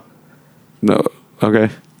right now. No, okay.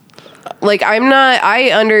 Like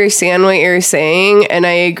I understand what you're saying, and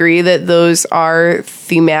I agree that those are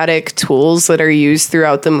thematic tools that are used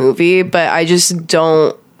throughout the movie, but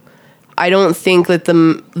I don't think that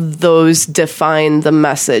those define the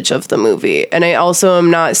message of the movie. And I also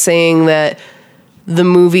am not saying that the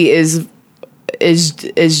movie is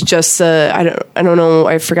just I don't know,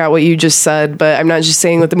 I forgot what you just said, but I'm not just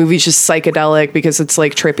saying that the movie's just psychedelic because it's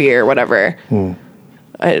like trippy or whatever.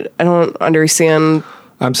 I don't understand.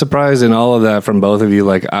 I'm surprised in all of that from both of you.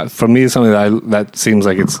 Like for me, something that seems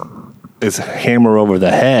like it's hammer over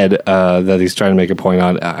the head that he's trying to make a point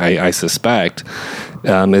on, I suspect,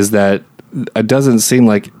 is that it doesn't seem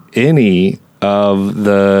like any of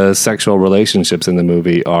the sexual relationships in the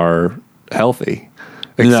movie are healthy,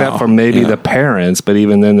 except for maybe the parents. But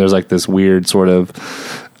even then, there's like this weird sort of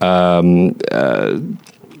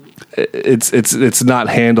it's not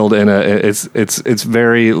handled in a it's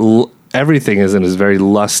very everything is very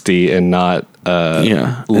lusty and not lovey.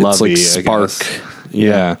 It's like spark.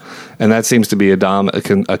 Yeah, and that seems to be a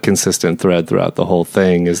consistent thread throughout the whole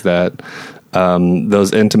thing, is that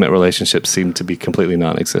those intimate relationships seem to be completely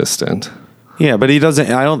non-existent. Yeah, but he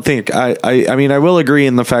doesn't. I don't think. I mean, I will agree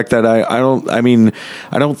in the fact that I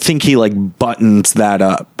don't think he like buttons that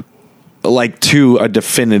up like to a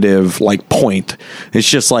definitive like point. It's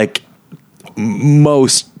just like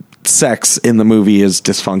most sex in the movie is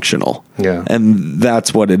dysfunctional. Yeah, and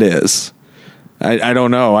that's what it is. I don't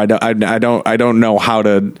know. I don't know how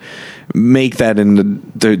to make that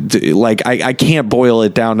into like I can't boil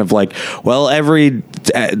it down of like, well,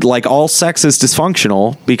 like all sex is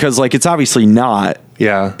dysfunctional, because like it's obviously not.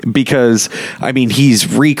 Yeah. Because I mean,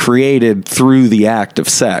 he's recreated through the act of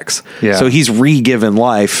sex. Yeah. So he's re-given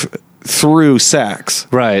life through sex.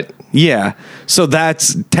 Right. Yeah. So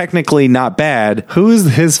that's technically not bad. Who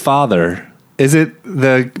is his father? Is it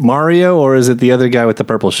the Mario or is it the other guy with the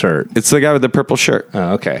purple shirt? It's the guy with the purple shirt.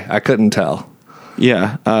 Oh, okay. I couldn't tell.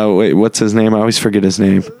 Yeah. Wait, what's his name? I always forget his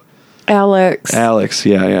name. Alex.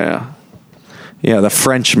 Yeah. Yeah, the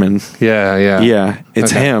Frenchman. Yeah.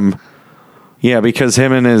 It's him. Yeah, because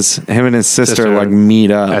him and his sister like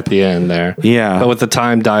meet up at the end there. Yeah, but with the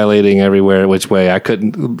time dilating everywhere, which way I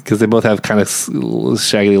couldn't, because they both have kind of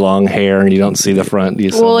shaggy long hair, and you don't see the front.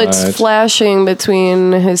 It's flashing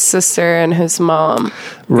between his sister and his mom.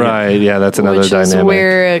 Right. Yeah, that's another which dynamic. Is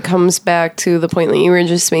where it comes back to the point that you were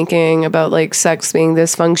just making about like sex being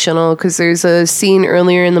dysfunctional. Because there's a scene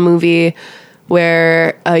earlier in the movie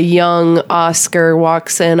where a young Oscar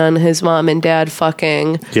walks in on his mom and dad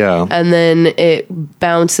fucking. Yeah. And then it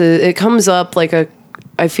comes up like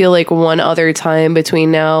I feel like one other time between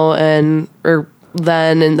now or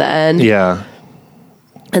then and the end. Yeah.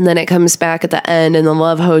 And then it comes back at the end in the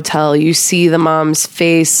Love Hotel. You see the mom's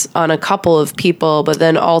face on a couple of people, but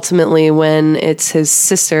then ultimately when it's his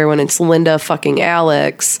sister, when it's Linda fucking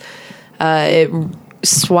Alex, it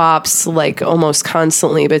swaps like almost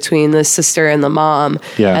constantly between the sister and the mom.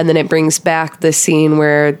 Yeah. And then it brings back the scene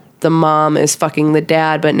where the mom is fucking the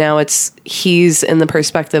dad, but now he's in the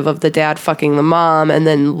perspective of the dad fucking the mom, and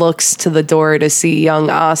then looks to the door to see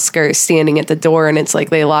young Oscar standing at the door, and it's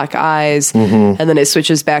like they lock eyes, and then it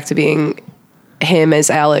switches back to being him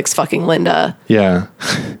as Alex fucking Linda. Yeah.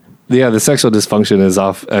 Yeah, the sexual dysfunction is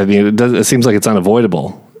off. I mean, it seems like it's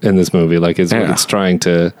unavoidable in this movie. Like it's trying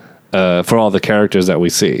to, for all the characters that we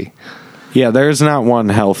see. Yeah, there's not one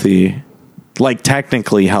healthy, like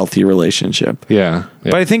technically healthy relationship. Yeah.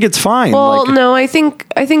 But I think it's fine. Well, no, I think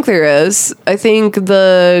there is. I think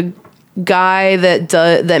the guy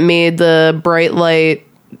that made the bright light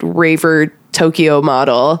raver Tokyo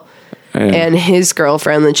model and his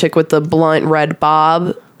girlfriend, the chick with the blunt red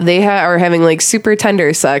bob, they are having like super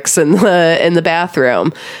tender sex in the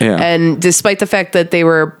bathroom. Yeah. And despite the fact that they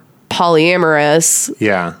were polyamorous,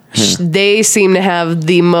 they seem to have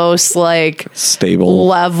the most like stable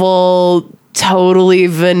level, totally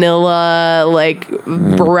vanilla, like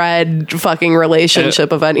bread fucking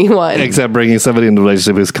relationship of anyone. Except bringing somebody into a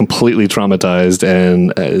relationship who's completely traumatized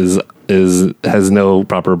and has no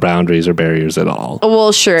proper boundaries or barriers at all.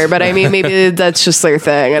 Well, sure, but I mean, maybe that's just their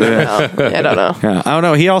thing. I don't know. Yeah, I don't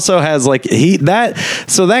know. He also has like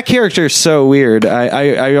that character is so weird.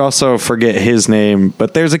 I also forget his name,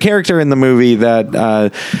 but there's a character in the movie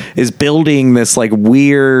that is building this like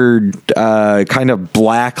weird kind of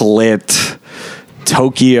blacklit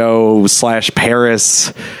Tokyo /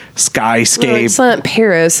 Paris skyscape. No, it's not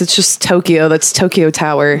Paris. It's just Tokyo. That's Tokyo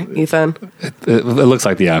Tower, Ethan. It looks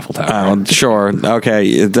like the Eiffel Tower. Oh, sure.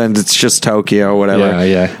 Okay. Then it's just Tokyo, whatever.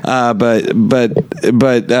 Yeah.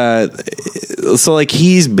 So like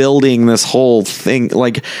he's building this whole thing.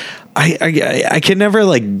 Like I can never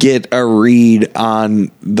like get a read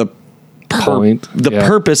on the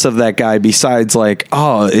purpose of that guy besides like,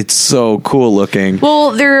 oh, it's so cool looking.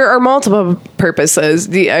 Well, there are multiple purposes.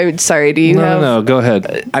 I'm sorry, do you have... No, go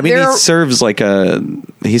ahead. I mean, he serves like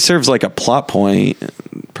a plot point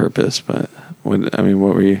purpose, but what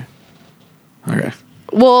were you? Okay.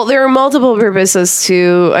 Well, there are multiple purposes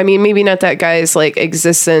to, I mean, maybe not that guy's like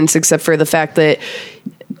existence, except for the fact that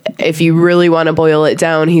if you really want to boil it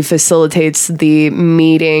down, he facilitates the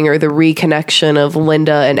meeting or the reconnection of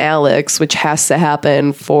Linda and Alex, which has to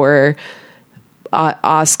happen for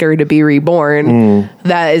Oscar to be reborn.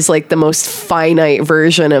 That is like the most finite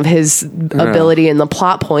version of his ability in the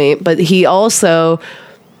plot point. But he also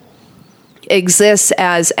exists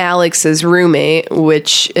as Alex's roommate,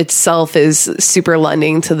 which itself is super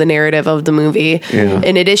lending to the narrative of the movie. Yeah.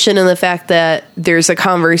 In addition to the fact that there's a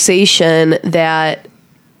conversation that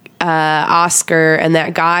Oscar and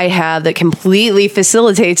that guy have that completely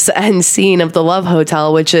facilitates the end scene of the Love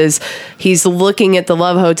Hotel, which is he's looking at the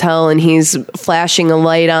Love Hotel and he's flashing a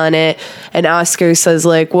light on it, and Oscar says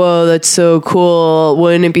like, whoa, that's so cool,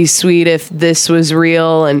 wouldn't it be sweet if this was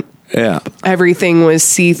real and everything was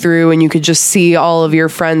see-through and you could just see all of your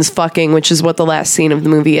friends fucking, which is what the last scene of the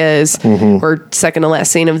movie is, or second to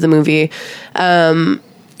last scene of the movie.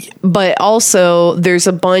 But also there's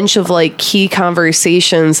a bunch of like key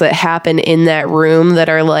conversations that happen in that room that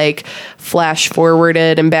are like flash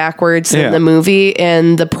forwarded and backwards in the movie,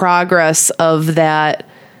 and the progress of that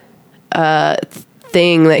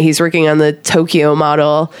thing that he's working on, the Tokyo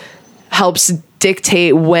model, helps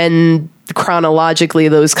dictate when chronologically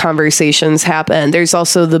those conversations happen. There's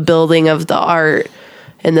also the building of the art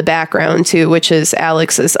in the background too, which is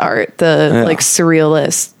Alex's art, the like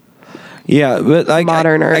surrealist. Yeah, but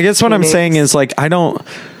modern art. I guess what I'm saying is like I don't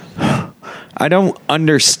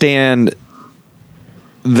understand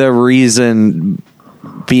the reason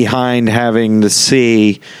behind having to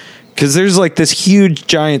see, because there's like this huge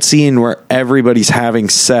giant scene where everybody's having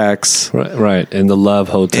sex, right in the Love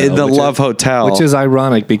Hotel, which is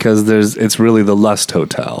ironic because it's really the Lust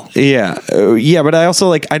Hotel. But I also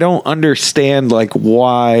like I don't understand like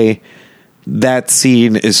why that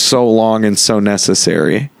scene is so long and so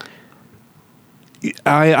necessary.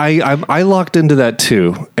 I locked into that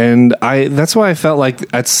too, and that's why I felt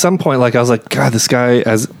like at some point, like I was like, God, this guy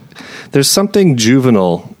there's something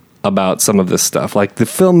juvenile about some of this stuff. Like the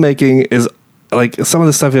filmmaking is like some of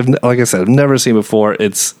the stuff like I said, I've never seen before.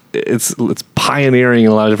 It's it's pioneering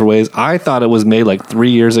in a lot of different ways. I thought it was made like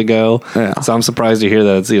 3 years ago, so I'm surprised to hear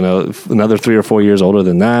that it's another 3 or 4 years older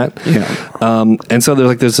than that. And so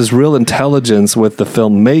there's this real intelligence with the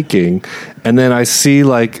filmmaking, and then I see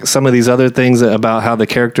like some of these other things about how the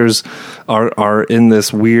characters are in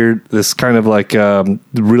this kind of like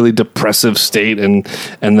really depressive state, and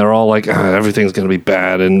they're all like everything's going to be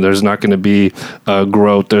bad, and there's not going to be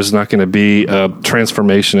growth, there's not going to be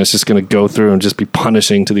transformation. It's just going to go through and just be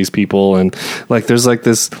punishing to these people, and like there's like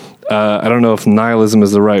this. I don't know if nihilism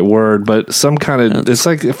is the right word, but some kind of it's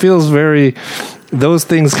like it feels very. Those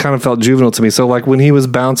things kind of felt juvenile to me. So like when he was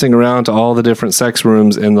bouncing around to all the different sex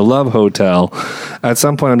rooms in the Love Hotel, at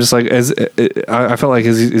some point I'm just like, I felt like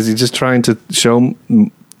is he just trying to show.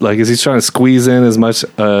 Like, is he trying to squeeze in as much,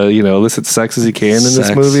 illicit sex as he can in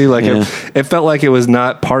this movie? Like, it felt like it was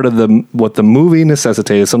not part of what the movie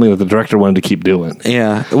necessitated, something that the director wanted to keep doing.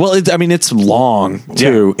 Yeah. Well, it's long,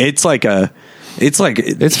 too. Yeah. It's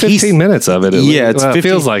 15 minutes of it. It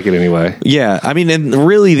feels like it anyway. Yeah. I mean, and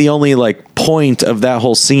really the only, like, point of that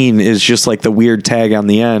whole scene is just, like, the weird tag on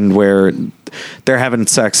the end where they're having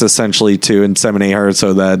sex essentially to inseminate her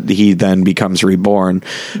so that he then becomes reborn.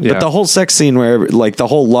 But the whole sex scene where like the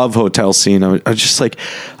whole Love Hotel scene, I was just like,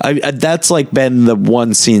 that's like been the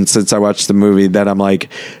one scene since I watched the movie that I'm like,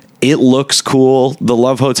 it looks cool. The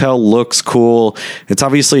Love Hotel looks cool. It's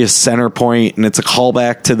obviously a center point and it's a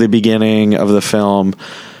callback to the beginning of the film.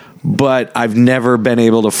 But I've never been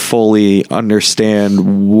able to fully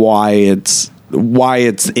understand why it's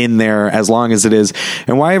in there as long as it is,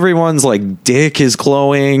 and why everyone's like dick is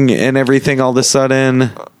glowing and everything all of a sudden.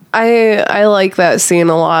 I like that scene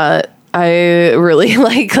a lot. I really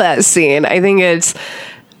like that scene. I think it's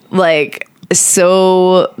like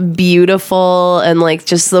so beautiful, and like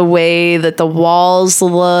just the way that the walls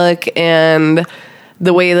look and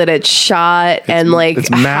the way that it's shot, and like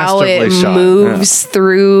how it moves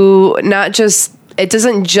through, not just it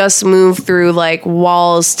doesn't just move through like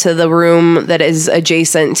walls to the room that is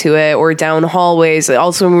adjacent to it or down hallways. It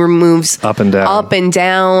also moves up and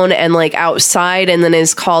down and like outside, and then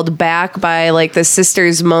is called back by like the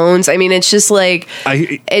sister's moans. I mean, it's just like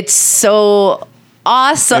it's so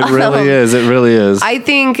awesome. It really is. I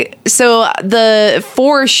think so.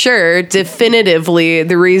 Definitively,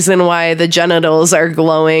 the reason why the genitals are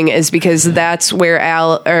glowing is because that's where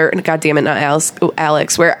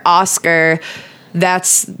where Oscar.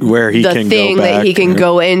 That's where he the can thing go back, that he can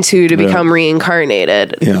go into to become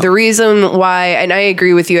reincarnated. Yeah. The reason why, and I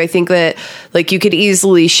agree with you, I think that like you could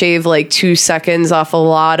easily shave like 2 seconds off a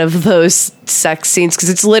lot of those sex scenes, because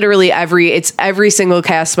it's literally every single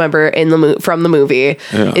cast member from the movie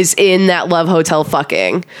is in that Love Hotel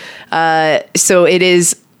fucking. So it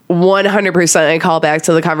is 100% a callback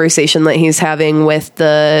to the conversation that he's having with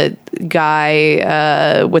the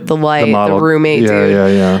guy with the light, the roommate dude.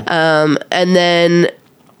 Yeah. And then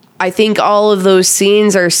I think all of those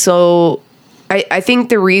scenes are so... I think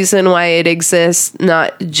the reason why it exists,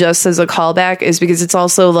 not just as a callback, is because it's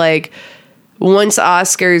also like, once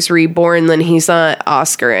Oscar's reborn, then he's not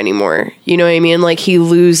Oscar anymore. You know what I mean? Like, he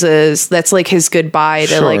loses... That's like his goodbye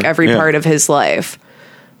to like every part of his life.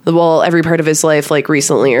 Well, every part of his life, like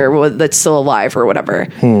recently, or that's still alive or whatever.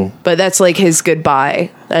 But that's like his goodbye.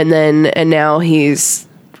 And now he's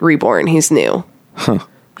reborn. He's new.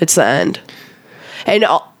 It's the end. And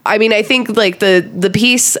I mean, I think like the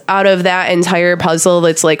piece out of that entire puzzle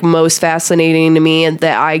that's like most fascinating to me and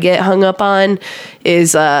that I get hung up on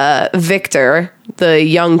is Victor, the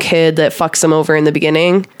young kid that fucks him over in the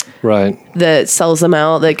beginning. Right. That sells him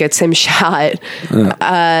out, that gets him shot,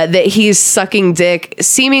 that he's sucking dick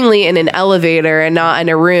seemingly in an elevator and not in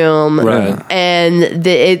a room. Right. And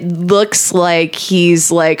it looks like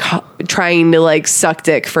he's like trying to like suck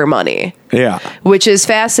dick for money. Yeah. Which is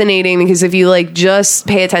fascinating because if you like just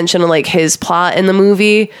pay attention to like his plot in the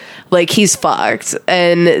movie, like he's fucked.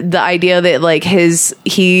 And the idea that like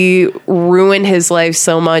he ruined his life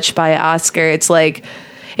so much by Oscar, it's like,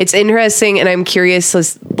 it's interesting, and I'm curious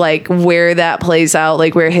as like where that plays out,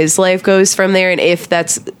 like where his life goes from there, and if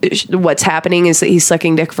that's what's happening is that he's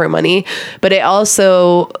sucking dick for money. But it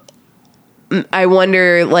also, I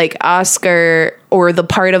wonder, like Oscar, or the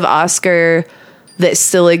part of Oscar that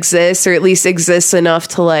still exists, or at least exists enough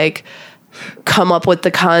to like come up with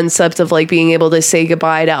the concept of like being able to say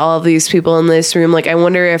goodbye to all of these people in this room. Like, I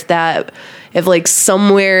wonder if like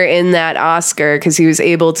somewhere in that Oscar, because he was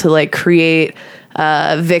able to like create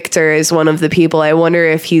Victor is one of the people. I wonder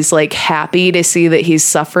if he's like happy to see that he's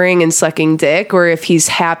suffering and sucking dick, or if he's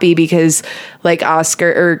happy because like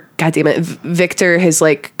Victor has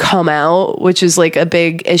like come out, which is like a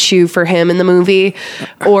big issue for him in the movie.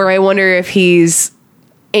 Or I wonder if he's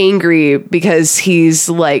angry because he's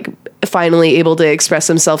like finally able to express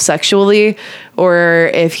himself sexually, or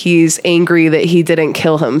if he's angry that he didn't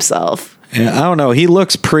kill himself. Yeah, I don't know. He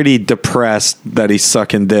looks pretty depressed that he's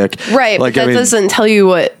sucking dick. Right, like, but that doesn't tell you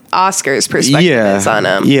what Oscar's perspective is on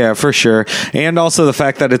him. Yeah, for sure. And also the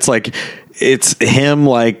fact that it's like, it's him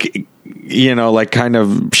like, you know, like kind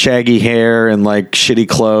of shaggy hair and like shitty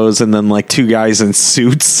clothes, and then like two guys in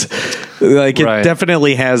suits. Like it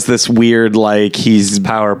definitely has this weird, like he's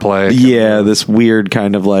power play. Yeah, this weird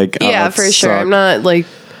kind of like, for sure. I'm not like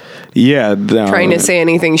trying to say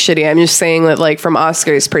anything shitty. I'm just saying that like from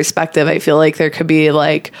Oscar's perspective, I feel like there could be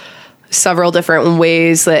like several different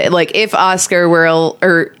ways that like if Oscar were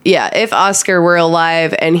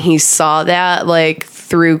alive and he saw that like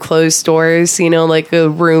through closed doors, you know, like a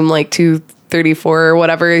room like 234 or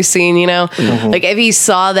whatever he's seen, you know, like if he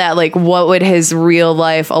saw that, like what would his real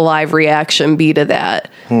life alive reaction be to that?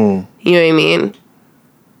 You know what I mean?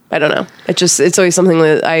 I don't know. It's always something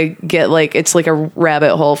that I get like, it's like a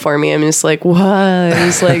rabbit hole for me. I'm just like, what?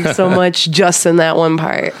 There's like so much just in that one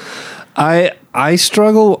part. I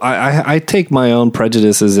struggle. I take my own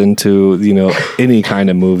prejudices into, you know, any kind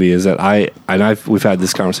of movie. Is that we've had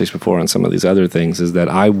this conversation before on some of these other things. Is that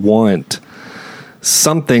I want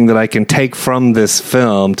something that I can take from this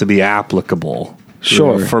film to be applicable.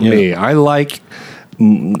 Sure, for me, I like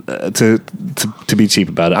to be cheap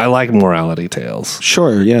about it. I like morality tales.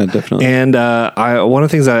 Sure, yeah, definitely. And one of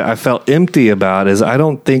the things I felt empty about is I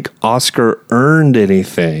don't think Oscar earned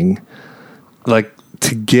anything like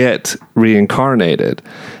to get reincarnated.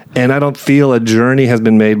 And I don't feel a journey has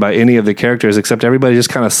been made by any of the characters, except everybody just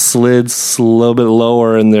kind of slid a little bit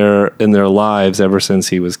lower in their lives ever since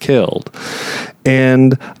he was killed.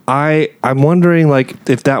 And I'm wondering like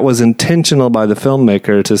if that was intentional by the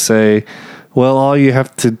filmmaker to say, well, all you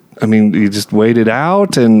have to, I mean, you just wait it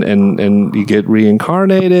out and you get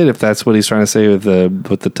reincarnated, if that's what he's trying to say with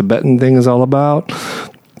what the Tibetan thing is all about.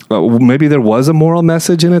 Maybe there was a moral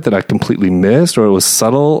message in it that I completely missed, or it was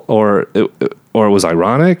subtle, or it was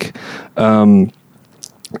ironic.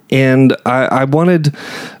 And I wanted,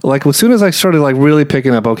 like, as soon as I started, like, really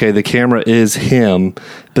picking up, okay, the camera is him,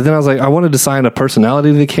 but then I was like, I wanted to assign a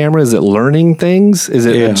personality to the camera. Is it learning things? Is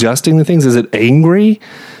it adjusting the things? Is it angry?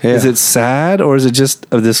 Yeah. Is it sad? Or is it just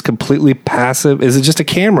this completely passive? Is it just a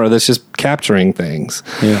camera that's just capturing things?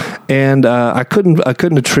 Yeah. And I couldn't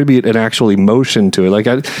attribute an actual emotion to it. Like,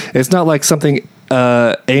 it's not like something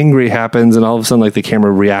angry happens and all of a sudden like the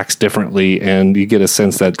camera reacts differently and you get a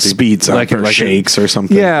sense that speeds up or shakes or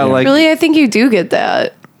something. Yeah, like really, I think you do get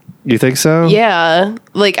that. You think so? Yeah,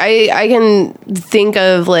 like I can think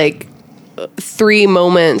of like 3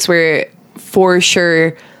 moments where for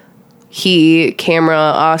sure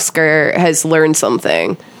Oscar has learned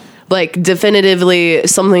something. Like definitively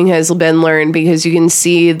something has been learned, because you can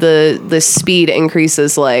see the speed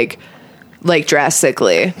increases like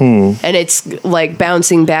drastically. And it's like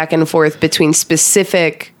bouncing back and forth between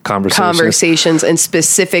specific conversations and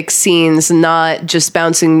specific scenes, not just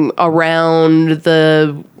bouncing around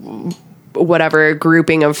the whatever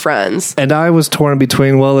grouping of friends. And I was torn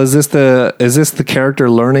between, well, is this the character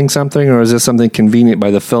learning something, or is this something convenient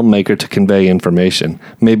by the filmmaker to convey information?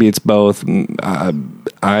 Maybe it's both.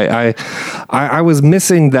 I was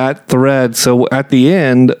missing that thread. So at the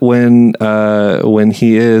end, when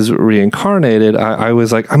he is reincarnated, I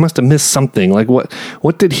was like, I must have missed something. Like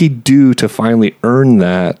what did he do to finally earn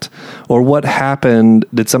that? Or what happened?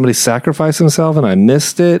 Did somebody sacrifice himself and I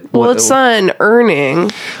missed it? Well, it's not an earning.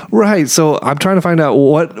 Right. So I'm trying to find out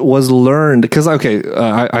what was learned. Because,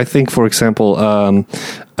 I think, for example,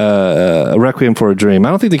 Requiem for a Dream, I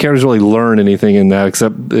don't think the characters really learn anything in that,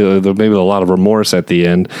 except maybe a lot of remorse at the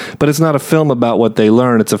end. But it's not a film about what they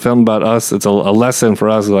learn. It's a film about us. It's a lesson for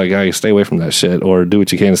us, like, hey, stay away from that shit, or do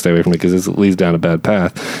what you can to stay away from it, because it leads down a bad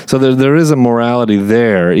path. So there is a morality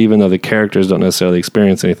there, even though the characters don't necessarily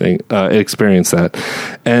experience that.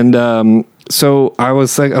 And so I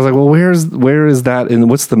was like, well, where is that, and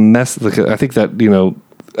what's the mess? I think that, you know,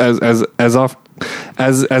 as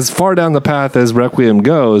far down the path as Requiem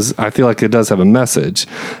goes, I feel like it does have a message,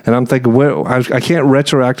 and I'm thinking, I can't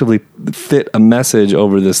retroactively fit a message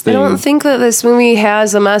over this thing. I don't think that this movie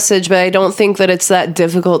has a message, but I don't think that it's that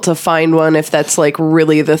difficult to find one if that's like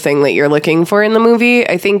really the thing that you're looking for in the movie.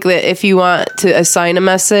 I think that if you want to assign a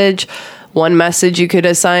message, one message you could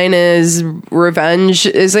assign is revenge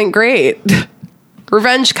isn't great.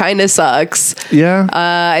 Revenge kind of sucks. Yeah.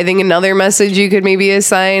 I think another message you could maybe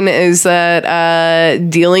assign is that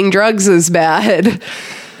dealing drugs is bad.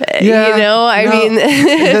 Yeah, I mean,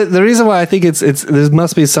 the reason why I think it's there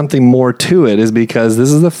must be something more to it is because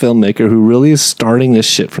this is a filmmaker who really is starting this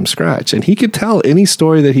shit from scratch, and he could tell any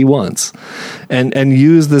story that he wants, and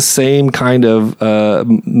use the same kind of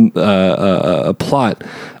plot.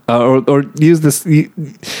 Or use this. He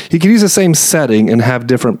could use the same setting and have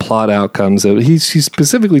different plot outcomes. He's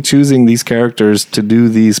specifically choosing these characters to do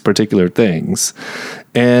these particular things,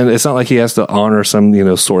 and it's not like he has to honor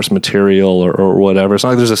some source material or whatever. It's not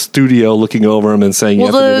like there's a studio looking over him and saying you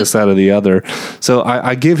have to do this, that, or the other. So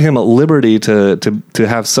I give him a liberty to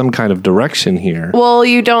have some kind of direction here. Well,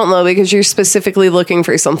 you don't though, because you're specifically looking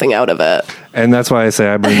for something out of it, and that's why I say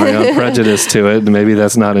I bring my own prejudice to it. Maybe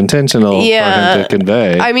that's not intentional for him to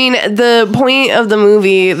convey. I mean, the point of the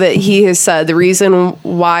movie that he has said, the reason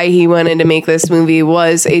why he wanted to make this movie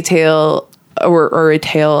was a tale or a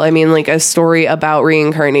tale. I mean, like a story about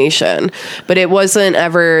reincarnation, but it wasn't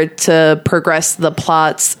ever to progress the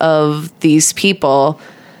plots of these people.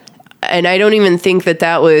 And I don't even think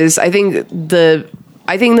that was, I think the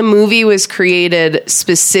movie was created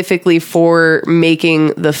specifically for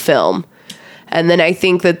making the film. And then I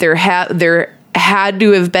think that there had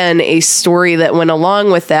to have been a story that went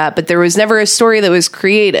along with that, but there was never a story that was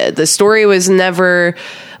created. The story was never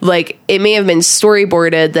like, it may have been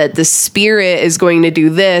storyboarded that the spirit is going to do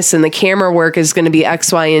this and the camera work is going to be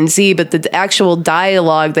X, Y, and Z, but the actual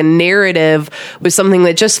dialogue, the narrative was something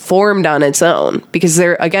that just formed on its own because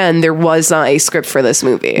there was not a script for this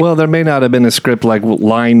movie. Well, there may not have been a script like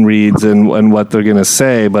line reads and what they're going to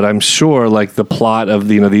say, but I'm sure like the plot of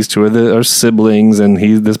these two are siblings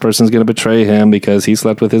and this person's going to betray him because he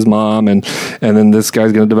slept with his mom and then this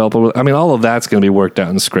guy's going to develop all of that's going to be worked out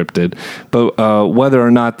and scripted, but whether or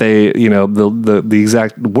not they the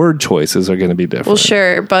exact word choices are going to be different. Well,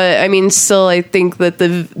 sure, but I mean still I think that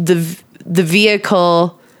the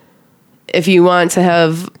vehicle, if you want to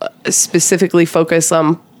have specifically focus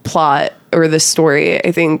on plot or the story,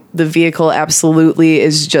 I think the vehicle absolutely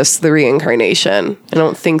is just the reincarnation. I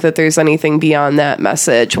don't think that there's anything beyond that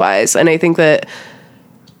message wise, and I think that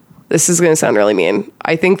this is going to sound really mean.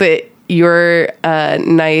 I think that your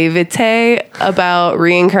naivete about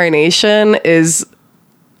reincarnation is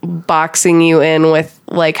boxing you in with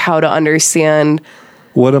like how to understand.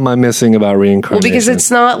 What am I missing about reincarnation? Well, because it's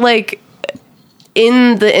not like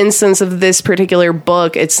in the instance of this particular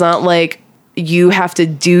book, it's not like you have to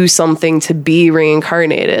do something to be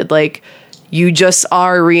reincarnated. Like you just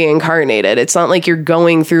are reincarnated. It's not like you're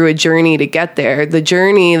going through a journey to get there. The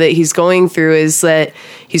journey that he's going through is that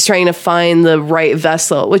he's trying to find the right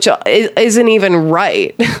vessel, which isn't even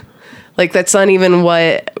right. Like that's not even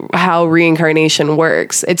how reincarnation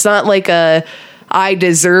works. It's not like I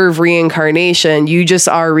deserve reincarnation. You just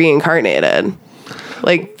are reincarnated.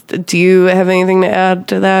 Like, do you have anything to add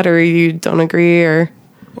to that, or you don't agree? Or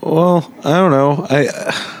well, I don't know.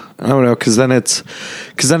 I don't know, because then it's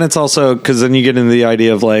also, because then you get into the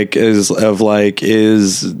idea of is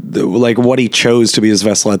what he chose to be his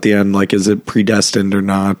vessel at the end. Like, is it predestined or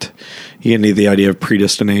not? You get into the idea of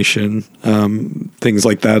predestination, things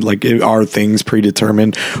like that. Like, are things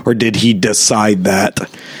predetermined, or did he decide that?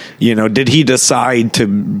 Did he decide to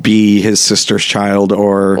be his sister's child,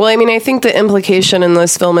 or? Well, I mean, I think the implication in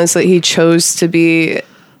this film is that he chose to be.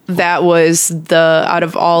 That was out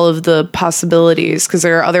of all of the possibilities, because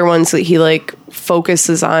there are other ones that he like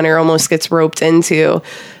focuses on or almost gets roped into,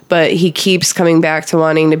 but he keeps coming back to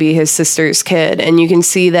wanting to be his sister's kid. And you can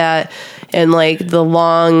see that in like the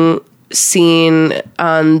long scene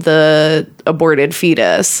on the aborted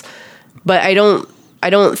fetus. But I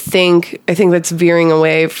think that's veering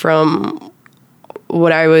away from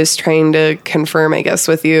what I was trying to confirm, I guess,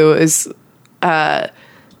 with you is,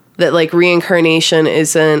 that like reincarnation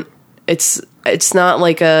isn't, it's not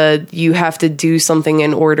like you have to do something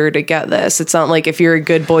in order to get this. It's not like if you're a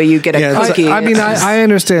good boy, you get a cookie. I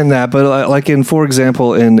understand that, but like for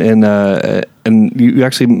example, and you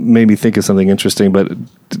actually made me think of something interesting, but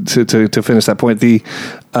to finish that point,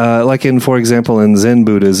 for example, in Zen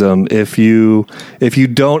Buddhism, if you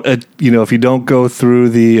don't go through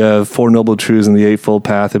the Four Noble Truths and the Eightfold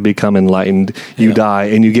Path and become enlightened, you die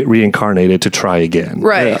and you get reincarnated to try again.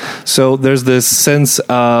 Right. Yeah. So there's this sense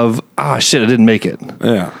of, shit, I didn't make it.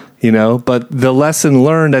 Yeah. But the lesson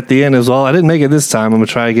learned at the end is, well, I didn't make it this time. I'm going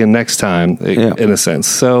to try again next time, in a sense.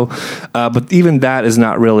 So, but even that is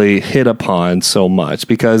not really hit upon so much,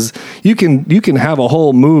 because you can have a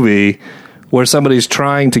whole movie where somebody's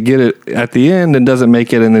trying to get it at the end and doesn't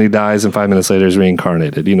make it, and then he dies, and 5 minutes later is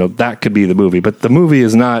reincarnated. That could be the movie. But the movie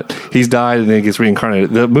is not, he's died and then he gets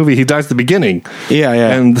reincarnated. The movie, he dies at the beginning. Yeah.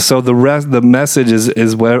 And so the message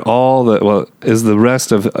is where is the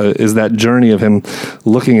rest of, is that journey of him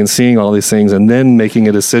looking and seeing all these things and then making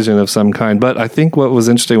a decision of some kind. But I think what was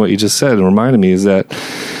interesting, what you just said, and reminded me is that,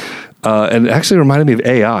 and it actually reminded me of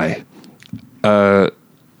AI.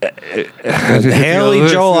 Haley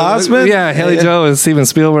Joel Osment? Yeah, Haley Joel and Steven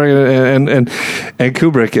Spielberg and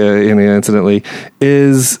Kubrick, incidentally,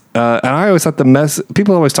 is, and I always thought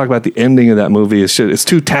people always talk about the ending of that movie it's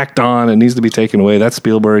too tacked on, it needs to be taken away. That's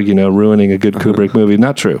Spielberg, ruining a good Kubrick movie.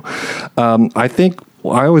 Not true. I think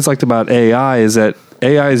what I always liked about AI is that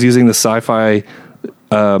AI is using the sci-fi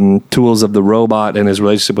tools of the robot and his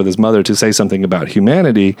relationship with his mother to say something about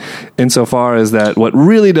humanity, insofar as that what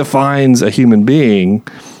really defines a human being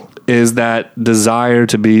is that desire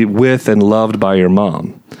to be with and loved by your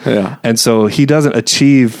mom. Yeah. And so he doesn't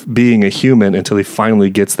achieve being a human until he finally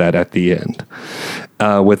gets that at the end,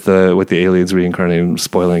 with the aliens reincarnating,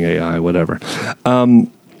 spoiling AI, whatever.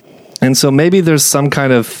 And so maybe there's some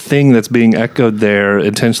kind of thing that's being echoed there,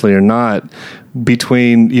 intentionally or not,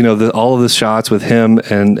 between all of the shots with him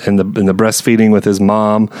and the breastfeeding with his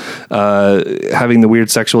mom, having the weird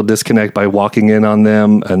sexual disconnect by walking in on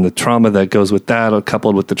them, and the trauma that goes with that,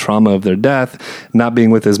 coupled with the trauma of their death, not being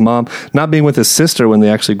with his mom, not being with his sister when they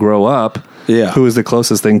actually grow up. Yeah. Who is the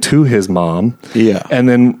closest thing to his mom. Yeah. And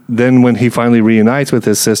then when he finally reunites with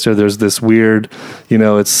his sister, there's this weird,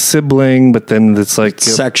 it's sibling, but then it's like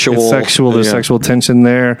sexual. There's sexual tension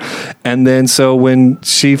there. And then so when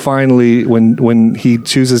she finally, when he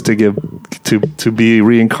chooses to to be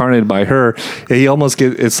reincarnated by her, he almost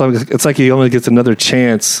it's like he almost gets another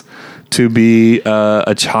chance to be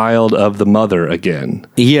a child of the mother again.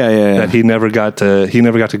 Yeah. That he never got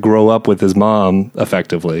to grow up with his mom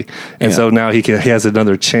effectively, and so now he has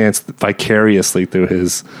another chance vicariously through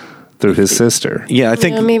his sister. Yeah, I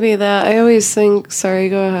think maybe that. I always think. Sorry,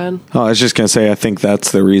 go ahead. Oh, I was just gonna say, I think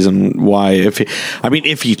that's the reason why.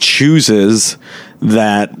 If he chooses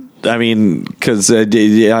that. I mean, because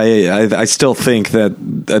I still think that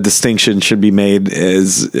a distinction should be made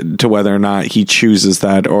as to whether or not he chooses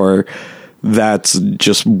that or that's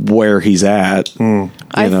just where he's at.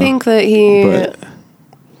 I think that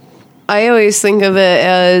I always think of it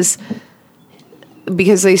as,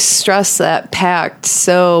 because they stress that pact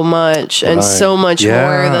so much and so much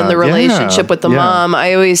more than the relationship with the mom.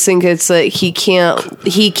 I always think it's that he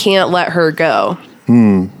can't let her go.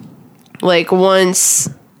 Like once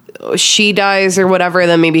she dies or whatever,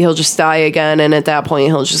 then maybe he'll just die again, and at that point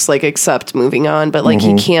he'll just accept moving on, but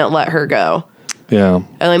he can't let her go. Yeah.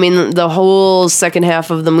 And I mean, the whole second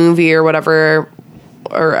half of the movie or whatever,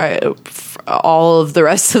 all of the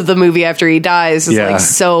rest of the movie after he dies is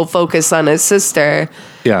so focused on his sister.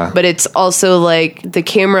 Yeah. But it's also the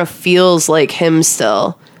camera feels like him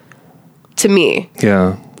still, to me.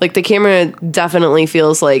 Yeah. The camera definitely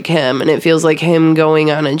feels like him, and it feels like him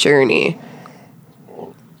going on a journey.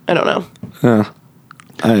 I don't know.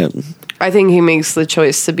 I think he makes the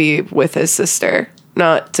choice to be with his sister,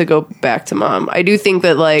 not to go back to mom. I do think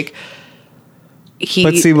that But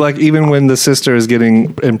see, even when the sister is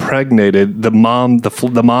getting impregnated, the mom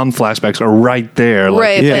flashbacks are right there.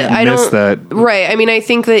 Right. Yeah, I don't. That. Right. I mean, I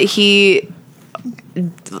think that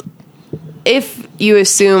if you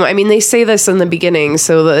assume, I mean, they say this in the beginning.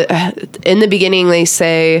 So in the beginning, they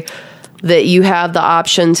say that you have the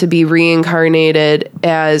option to be reincarnated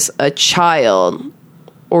as a child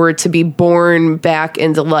or to be born back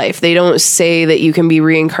into life. They don't say that you can be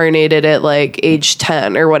reincarnated at age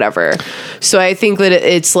 10 or whatever. So I think that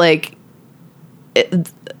it's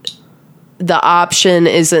the option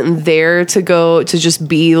isn't there to go to just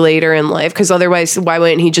be later in life, because otherwise why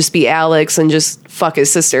wouldn't he just be Alex and just fuck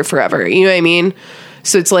his sister forever? You know what I mean?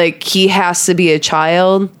 So it's he has to be a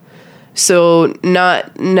child. So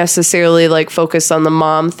not necessarily focus on the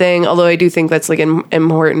mom thing, although I do think that's an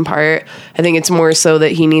important part. I think it's more so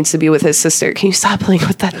that he needs to be with his sister. Can you stop playing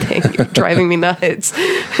with that thing? You're driving me nuts.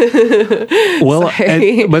 Well,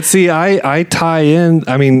 but see, I tie in.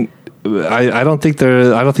 I mean, I don't think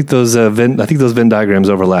those Venn diagrams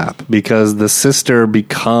overlap, because the sister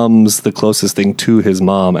becomes the closest thing to his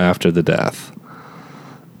mom after the death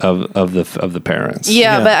of the parents.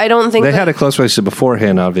 Yeah, but I don't think they had a close relationship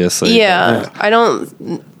beforehand, obviously. Yeah, I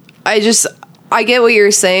get what you're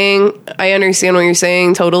saying. I understand what you're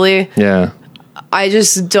saying totally. Yeah. I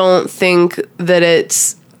just don't think that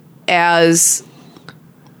it's as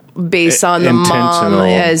based on the mom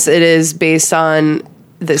as it is based on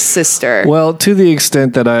the sister. Well, to the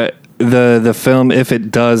extent that the film, if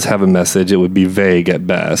it does have a message, it would be vague at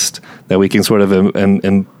best, that we can sort of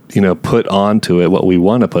put onto it what we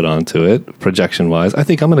want to put onto it, projection wise. I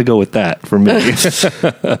think I'm going to go with that for me.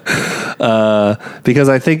 Because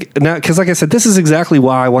I think, because like I said, this is exactly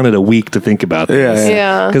why I wanted a week to think about this.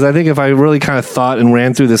 Yeah. Because I think if I really kind of thought and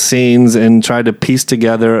ran through the scenes and tried to piece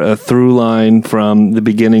together a through line from the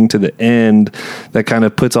beginning to the end that kind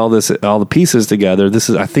of puts all the pieces together,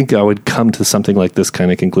 I think I would come to something like this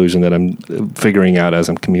kind of conclusion that I'm figuring out as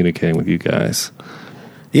I'm communicating with you guys.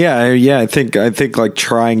 Yeah. I think like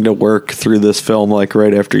trying to work through this film like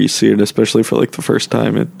right after you see it, especially for like the first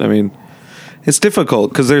time. It's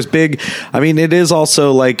difficult because there's it is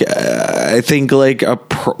also like I think like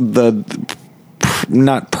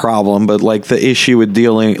not problem, but like the issue with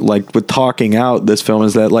dealing like with talking out this film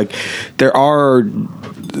is that like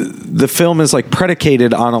the film is like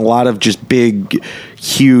predicated on a lot of just big,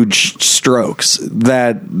 huge strokes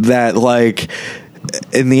that like.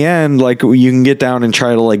 In the end, like you can get down and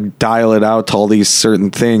try to like dial it out to all these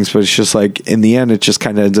certain things, but it's just like in the end, it just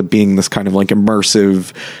kind of ends up being this kind of like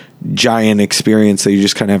immersive, giant experience that you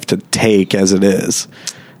just kind of have to take as it is.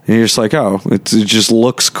 And you're just like, oh, it just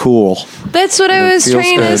looks cool. That's what I was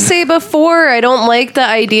trying to say before. I don't like the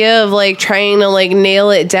idea of like trying to like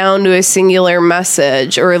nail it down to a singular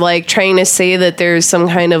message or like trying to say that there's some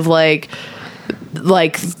kind of like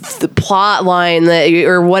the plot line that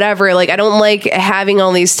or whatever. Like I don't like having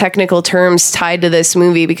all these technical terms tied to this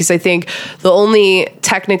movie because I think the only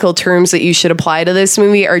technical terms that you should apply to this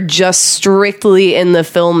movie are just strictly in the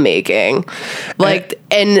filmmaking. Like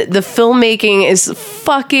and the filmmaking is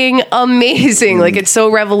fucking amazing. Like it's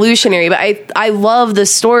so revolutionary, but I love the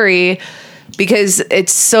story because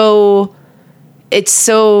it's so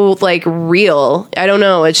like real. I don't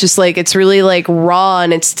know. It's just like, it's really like raw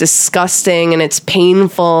and it's disgusting and it's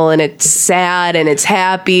painful and it's sad and it's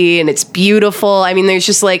happy and it's beautiful. I mean, there's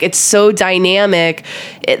just like, it's so dynamic.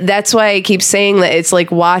 That's why I keep saying that it's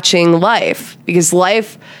like watching life because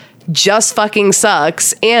life just fucking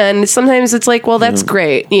sucks. And sometimes it's like, well, that's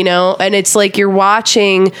great, you know? And it's like, you're not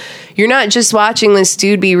just watching this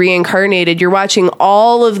dude be reincarnated. You're watching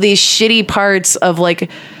all of these shitty parts of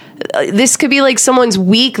like, this could be like someone's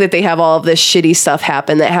week that they have all of this shitty stuff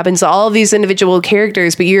happen that happens to all of these individual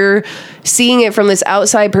characters, but you're seeing it from this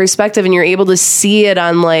outside perspective and you're able to see it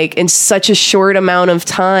on like in such a short amount of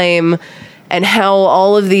time and how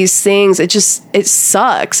all of these things, it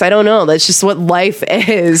sucks. I don't know. That's just what life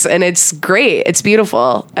is. And it's great. It's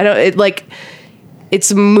beautiful.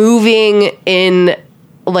 It's moving in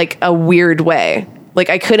like a weird way.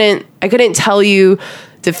 Like I couldn't tell you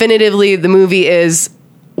definitively the movie is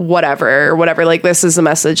whatever, like this is the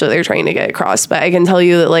message that they're trying to get across. But I can tell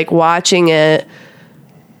you that like watching it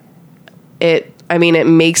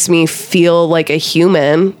makes me feel like a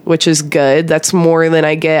human, which is good. That's more than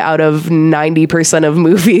I get out of 90% of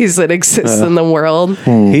movies that exist in the world.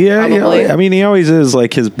 Yeah. I mean, he always is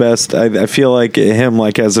like his best. I feel like him,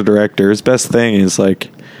 like as a director, his best thing is like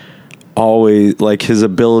always like his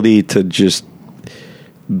ability to just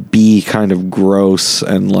be kind of gross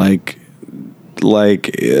and like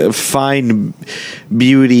find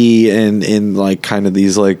beauty in like kind of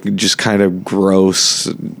these like just kind of gross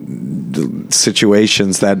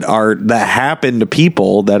situations that happen to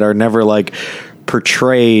people that are never like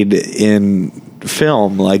portrayed in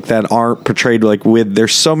film, like that aren't portrayed like with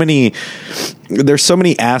there's so many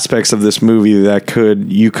aspects of this movie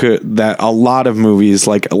that a lot of movies,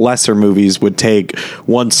 like lesser movies, would take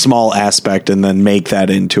one small aspect and then make that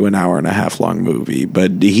into an 1.5 hour long movie.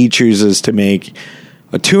 But he chooses to make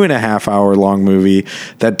a 2.5 hour long movie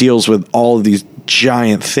that deals with all of these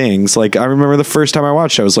giant things. Like I remember the first time I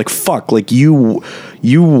watched it, I was like, fuck, like you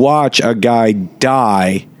watch a guy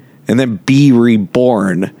die and then be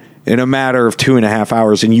reborn in a matter of 2.5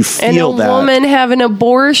 hours, and you feel that. And a woman have an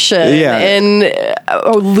abortion and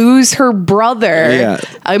lose her brother. Yeah.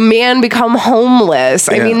 A man become homeless.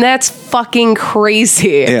 I mean, that's fucking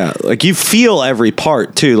crazy. Yeah. Like you feel every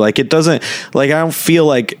part too. Like it doesn't, like I don't feel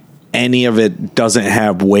like any of it doesn't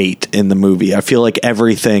have weight in the movie. I feel like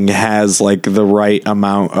everything has like the right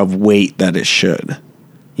amount of weight that it should.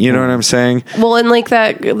 You know what I'm saying? Well, and like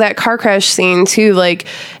that car crash scene too, like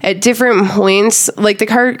at different points, like the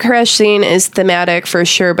car crash scene is thematic for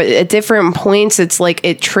sure, but at different points it's like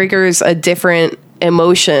it triggers a different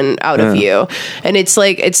emotion out of you. And it's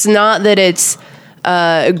like, it's not that it's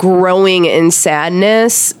growing in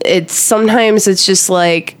sadness. Sometimes it's just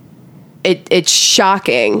like it's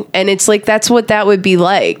shocking. And it's like, that's what that would be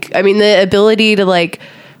like. I mean, the ability to like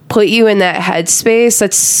put you in that headspace,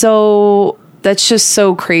 that's so that's just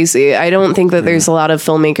so crazy. I don't think that there's a lot of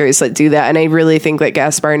filmmakers that do that, and I really think that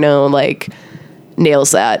Gaspar Noé like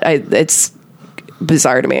nails that. It's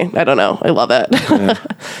bizarre to me. I don't know. I love it.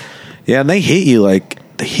 And they hit you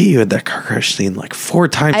at that car crash scene like 4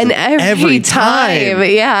 times, and every time.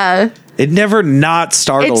 Yeah. It never not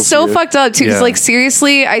startles. It's so fucked up too. Because like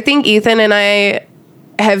seriously, I think Ethan and I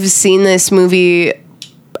have seen this movie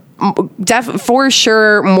for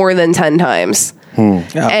sure more than 10 times.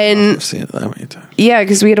 Yeah, and I've seen it that many times. Yeah,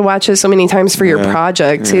 because we had to watch it so many times for your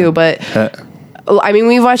project too. But I mean,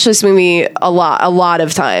 we've watched this movie a lot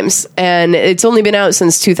of times, and it's only been out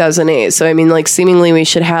since 2008. So I mean, like seemingly we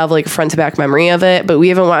should have like a front to back memory of it, but we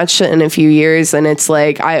haven't watched it in a few years. And it's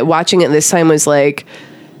like watching it this time was like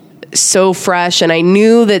so fresh, and I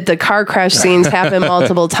knew that the car crash scenes happen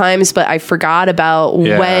multiple times, but I forgot about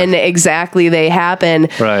when exactly they happen.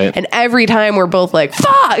 Right. And every time we're both like,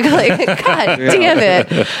 fuck, like, God damn it.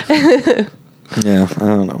 Yeah, I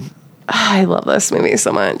don't know. I love this movie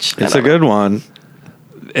so much. It's a good one.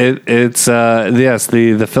 It's yes,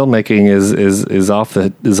 the filmmaking is off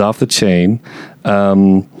the chain.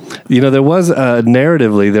 There was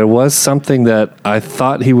narratively there was something that I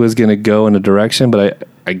thought he was going to go in a direction, but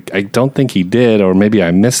I don't think he did, or maybe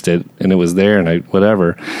I missed it and it was there and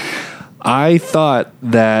whatever. I thought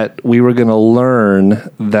that we were going to learn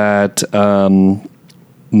that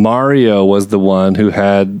Mario was the one who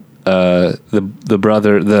had the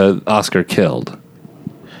brother, the Oscar killed.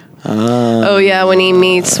 Oh yeah, when he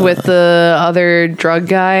meets with the other drug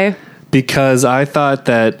guy. Because I thought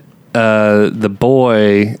that the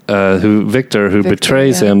boy Victor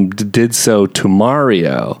betrays him did so to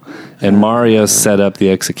Mario, and Mario set up the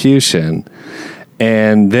execution.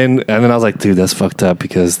 And then I was like, dude, that's fucked up,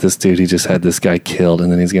 because this dude, he just had this guy killed,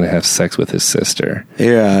 and then he's gonna have sex with his sister.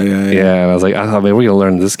 Yeah. And I was like, I thought, man, we're gonna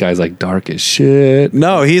learn this guy's like dark as shit.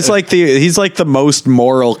 No, he's like the most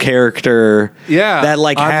moral character. Yeah, that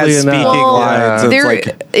like has speaking lines. There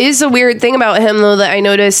is a weird thing about him though that I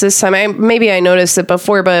noticed this time. Maybe I noticed it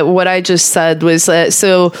before, but what I just said was that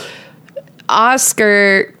so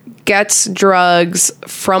Oscar gets drugs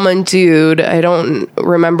from a dude. I don't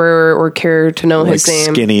remember or care to know his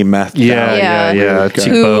name. Skinny meth. Yeah.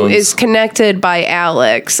 Who is connected by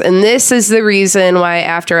Alex. And this is the reason why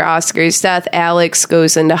after Oscar's death, Alex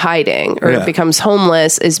goes into hiding or becomes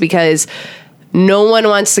homeless, is because no one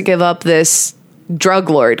wants to give up this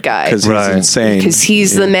drug lord guy. Because he's insane. Because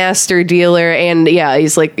he's the master dealer, and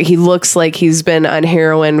he's like, he looks like he's been on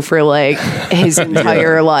heroin for like his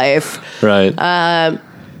entire life. Right.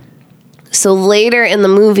 So later in the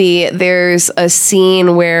movie, there's a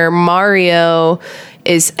scene where Mario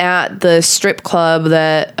is at the strip club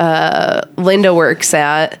that Linda works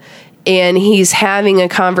at, and he's having a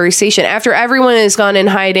conversation after everyone has gone in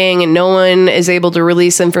hiding and no one is able to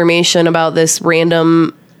release information about this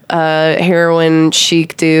random heroin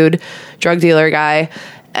chic dude, drug dealer guy.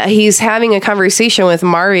 He's having a conversation with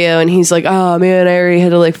Mario, and he's like, oh man, I already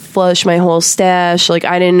had to like flush my whole stash. Like,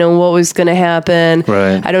 I didn't know what was going to happen.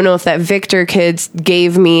 Right. I don't know if that Victor kid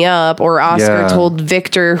gave me up, or Oscar told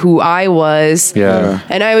Victor who I was. Yeah.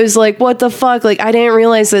 And I was like, what the fuck? Like, I didn't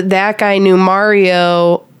realize that guy knew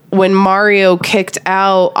Mario when Mario kicked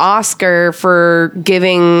out Oscar for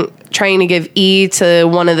trying to give E to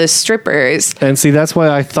one of the strippers. And see, that's why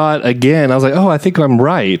I thought again, I was like, oh, I think I'm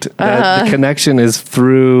right. That the connection is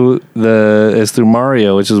through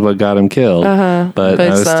Mario, which is what got him killed. But I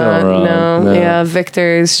was still wrong. No. Yeah,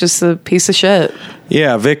 Victor is just a piece of shit.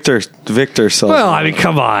 Yeah, Victor sells. Well, I mean,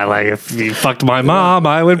 come on. Like, if you fucked my mom,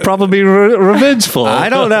 I would probably be revengeful. I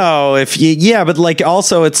don't know if but like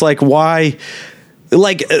also it's like why.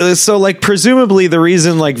 Like so, like presumably the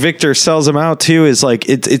reason like Victor sells him out too is like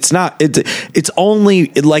it's only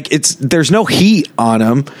like there's no heat on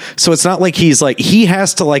him, so it's not like he's like he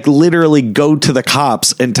has to like literally go to the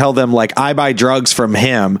cops and tell them like I buy drugs from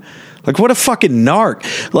him. Like, what a fucking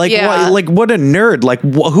narc! Like, what a nerd! Like,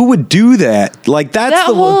 who would do that? Like, that's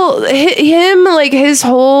the whole him. Like, his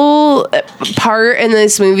whole part in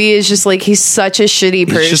this movie is just like he's such a shitty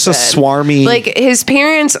person. He's just a swarmy. Like, his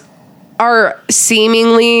parents are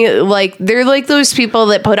seemingly like they're like those people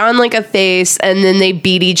that put on like a face and then they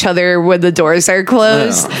beat each other when the doors are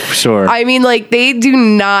closed. Sure. I mean, like, they do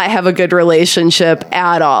not have a good relationship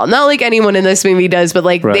at all. Not like anyone in this movie does, but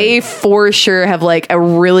like they for sure have like a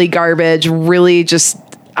really garbage, really just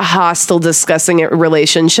hostile, disgusting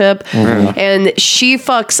relationship. And she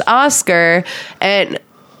fucks Oscar, and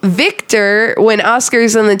Victor, when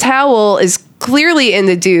Oscar's in the towel, is clearly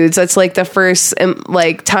into dudes. That's like the first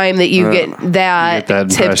like time that you get that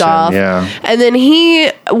tipped off. Yeah. And then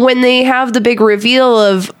when they have the big reveal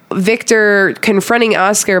of Victor confronting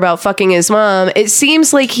Oscar about fucking his mom, it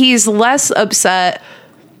seems like he's less upset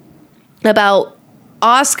about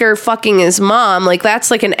Oscar fucking his mom. Like, that's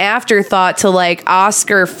like an afterthought to like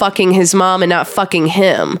Oscar fucking his mom and not fucking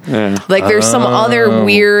him. Like, there's some other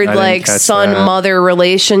weird like son-mother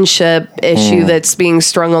relationship issue that's being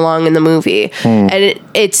strung along in the movie. And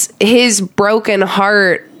it's his broken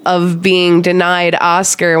heart of being denied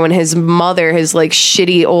Oscar when his mother, his like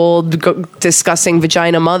shitty old disgusting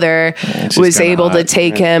vagina mother, was able to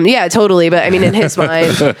take him. Yeah, totally. But I mean, in his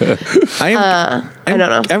mind, I don't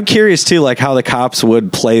know. I'm curious too, like how the cops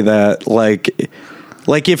would play that. Like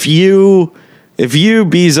if you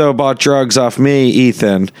Beezo bought drugs off me,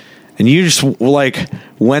 Ethan, and you just like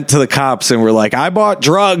went to the cops and were like, I buy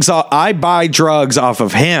drugs off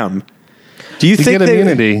of him. Do you think get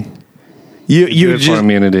immunity? You just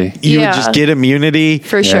immunity. You would just get immunity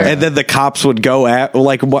for sure, and then the cops would go at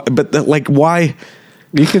like what? But like why?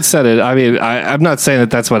 You could set it. I mean, I'm not saying that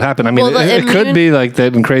that's what happened. I mean, it could be like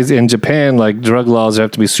that in Japan, like drug laws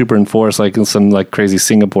have to be super enforced, like in some like crazy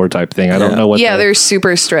Singapore type thing. I don't know what. Yeah, they're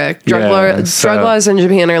super strict. Drug laws in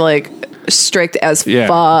Japan are like strict as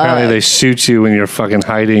fuck. Apparently they shoot you when you're fucking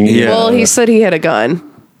hiding. Yeah. Well, he said he had a gun.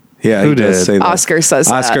 Yeah, who did? Say that. Oscar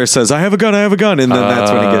says I have a gun, and then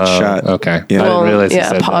that's when he gets shot. Okay. Yeah. I didn't realize he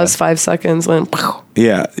said pause that. 5 seconds and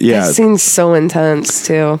yeah. That scene's so intense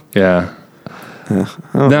too. Yeah.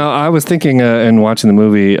 Now, I was thinking in watching the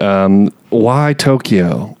movie, why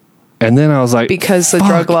Tokyo? And then I was like, because the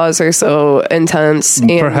drug laws are so intense and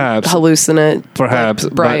hallucinate. Perhaps.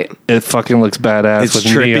 Right. It fucking looks badass with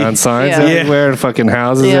trippy. neon signs everywhere and fucking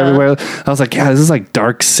houses everywhere. I was like, yeah, this is like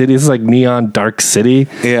dark city. This is like neon dark city.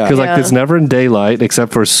 Yeah. Because like it's never in daylight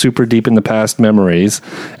except for super deep in the past memories.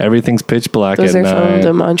 Everything's pitch black at night. Those are filmed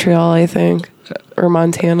in Montreal, I think. Or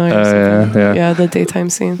Montana or something. Yeah, the daytime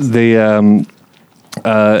scenes.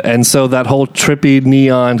 And so that whole trippy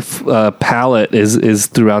neon palette is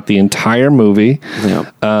throughout the entire movie. Yeah.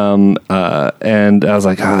 And I was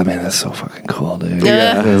like, man, that's so fucking cool, dude.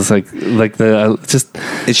 Yeah. It was like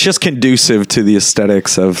it's just conducive to the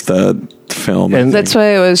aesthetics of the film. And that's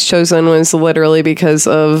why it was chosen, was literally because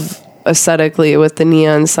of aesthetically with the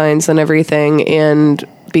neon signs and everything, and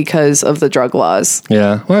because of the drug laws.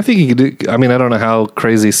 Yeah. Well, I think you could do, I mean, I don't know how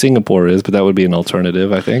crazy Singapore is, but that would be an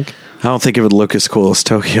alternative, I think. I don't think it would look as cool as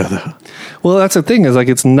Tokyo, though. Well, that's the thing, is like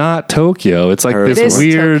it's not Tokyo. It's like this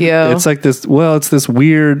weird. Tokyo. It's like this. Well, it's this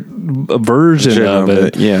weird version of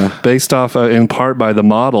it. Yeah, based off in part by the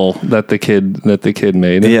model that the kid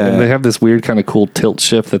made. And they have this weird kind of cool tilt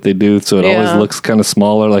shift that they do, so it always looks kind of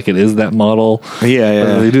smaller, like it is that model.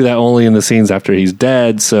 Yeah. They do that only in the scenes after he's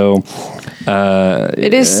dead. So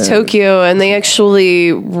it is Tokyo, and they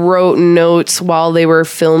actually wrote notes while they were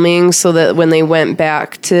filming, so that when they went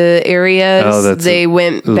back to areas, they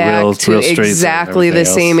went back to exactly the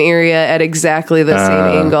same area at exactly the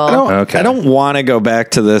same angle. I don't want to go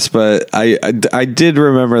back to this, but I did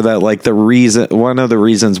remember that like one of the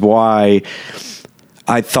reasons why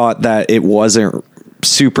I thought that it wasn't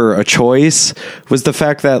super a choice was the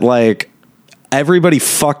fact that like everybody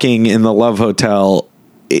fucking in the Love Hotel,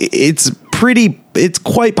 it's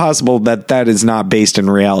quite possible that is not based in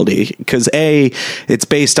reality, because it's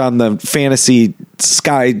based on the fantasy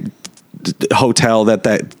sky hotel that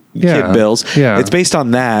kid bills. Yeah. It's based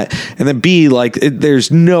on that. And then B, like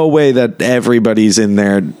there's no way that everybody's in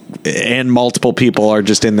there and multiple people are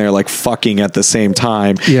just in there like fucking at the same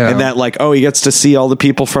time. Yeah. And that like, he gets to see all the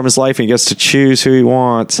people from his life and he gets to choose who he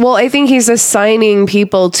wants. Well, I think he's assigning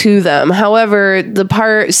people to them. However,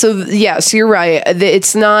 so you're right.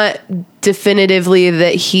 It's not definitively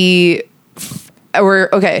that he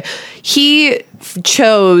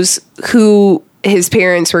chose who his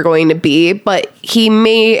parents were going to be, but he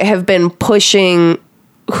may have been pushing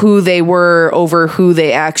who they were over who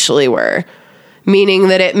they actually were, meaning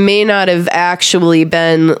that it may not have actually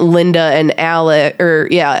been Linda and Alex.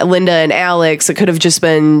 It could have just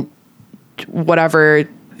been whatever,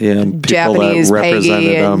 Japanese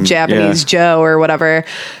Peggy and Japanese Joe or whatever.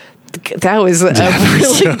 That was a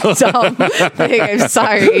really dumb thing. I'm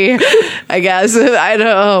sorry. I guess I don't.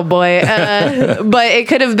 Oh boy. But it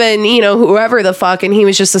could have been, whoever the fuck, and he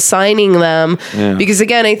was just assigning them because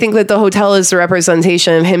again, I think that the hotel is the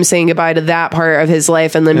representation of him saying goodbye to that part of his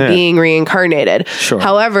life and then being reincarnated. Sure.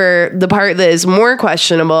 However, the part that is more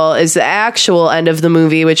questionable is the actual end of the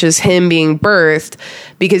movie, which is him being birthed,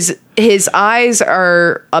 because his eyes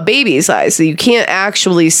are a baby's eyes, so you can't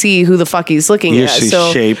actually see who the fuck he's looking at.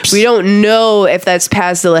 So shapes. We don't know if that's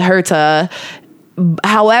Paz de la Huerta.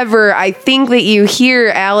 However, I think that you hear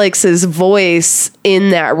Alex's voice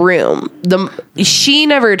in that room. She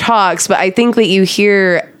never talks, but I think that you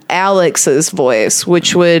hear Alex's voice,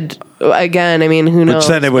 which would, again, I mean, who knows? Which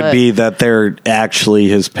then it would be that they're actually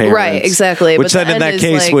his parents. Right, exactly. Which then in that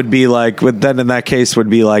case would be like,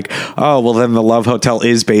 oh, well, then the Love Hotel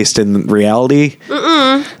is based in reality.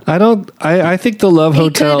 I think the Love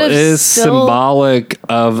Hotel is symbolic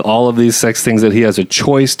of all of these sex things that he has a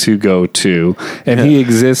choice to go to. And he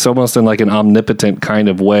exists almost in like an omnipotent kind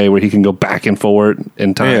of way where he can go back and forward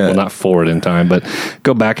in time. Well, not forward in time, but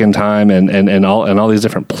go back in time and all these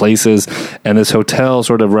different places. And this hotel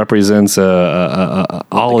sort of represents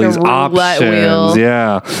all like these options. Wheel.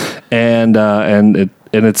 Yeah. And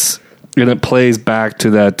it plays back to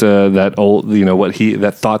that old,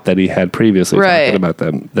 that thought that he had previously talking about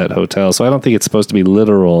that hotel. So I don't think it's supposed to be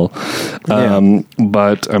literal.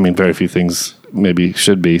 But I mean, very few things maybe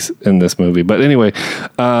should be in this movie. But anyway,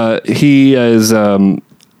 he is, and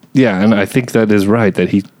I think that is right, that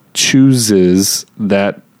he chooses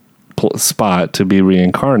that spot to be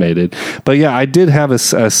reincarnated. But yeah, I did have a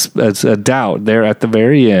doubt there at the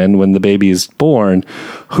very end when the baby is born.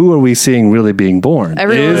 Who are we seeing really being born?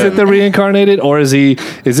 Everyone. Is it the reincarnated, or is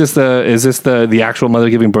this the actual mother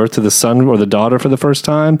giving birth to the son or the daughter for the first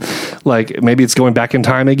time? Like maybe it's going back in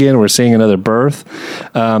time again. We're seeing another birth.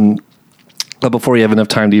 But before you have enough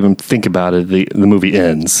time to even think about it, the movie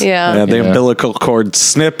ends. Yeah, the umbilical cord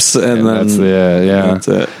snips, and then that's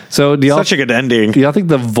it. So, such a good ending. Do y'all think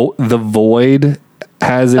the void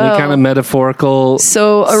has any kind of metaphorical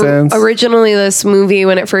sense? Originally, this movie,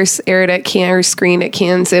 when it first aired at screened at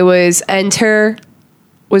Cannes, it was Enter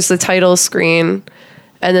was the title screen.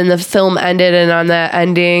 And then the film ended, and on that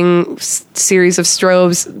ending series of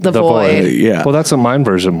strobes, the void. Yeah. Well, that's what mine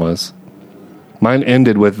version was. Mine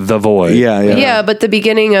ended with The Void. Yeah, but the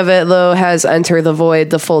beginning of it, though, has Enter the Void,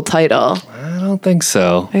 the full title. I don't think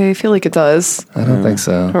so. I feel like it does. I don't think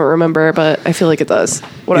so. I don't remember, but I feel like it does.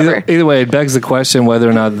 Whatever. Either way, it begs the question whether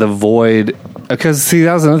or not the void... Because, see,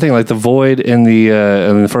 that was another thing. Like, the void in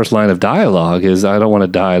the first line of dialogue is, I don't want to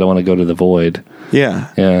die, I don't want to go to the void.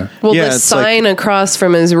 Yeah. Well, the sign across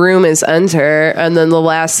from his room is Enter, and then the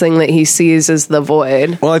last thing that he sees is the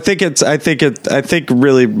void. Well, I think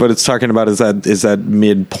really what it's talking about is that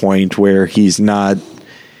midpoint where he's not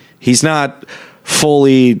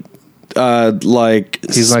fully he's like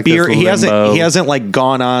spirit. He hasn't like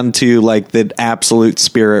gone on to like the absolute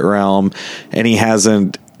spirit realm, and he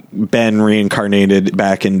hasn't been reincarnated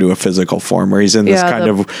back into a physical form where he's in this kind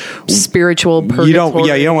of spiritual purgatory. You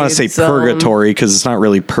don't want to say purgatory because it's not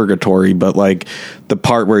really purgatory, but like the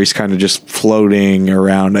part where he's kind of just floating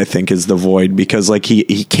around, I think, is the void, because like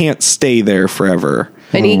he can't stay there forever,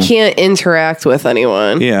 and he can't interact with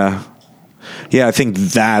anyone. Yeah, I think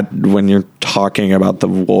that when you're talking about the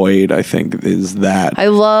void, I think is that. I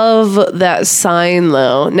love that sign,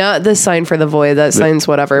 though. Not the sign for the void. That sign's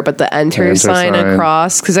whatever, but the enter sign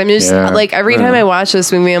across. Because I'm just like, every time I watch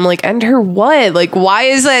this movie, I'm like, enter what? Like, why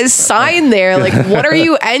is that sign there? Like, what are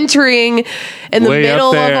you entering in the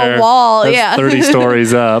middle of a wall? That's 30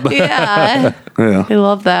 stories up. Yeah. I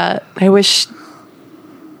love that. I wish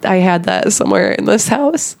I had that somewhere in this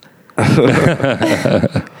house. Okay,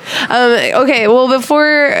 well,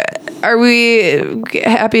 are we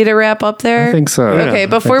happy to wrap up there? I think so. Okay,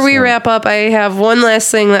 before we wrap up, I have one last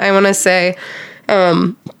thing that I want to say.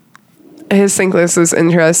 I just think this is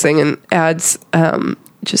interesting and adds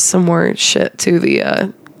just some more shit to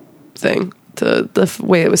the thing, to the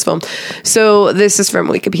way it was filmed. So this is from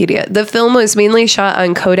Wikipedia. The film was mainly shot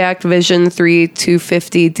on Kodak Vision 3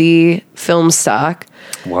 250D film stock.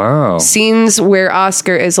 Wow. Scenes where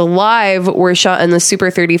Oscar is alive were shot in the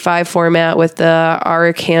Super 35 format with the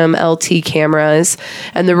Aricam LT cameras,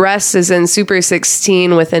 and the rest is in Super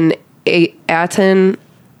 16 with an Aton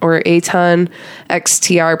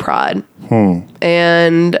XTR prod.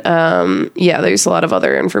 And there's a lot of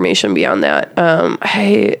other information beyond that.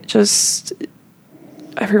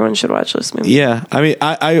 Everyone should watch this movie. Yeah, I mean,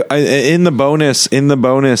 I in the bonus,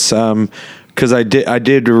 because I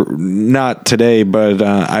did not today, but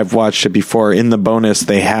I've watched it before. In the bonus,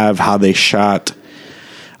 they have how they shot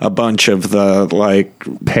a bunch of the like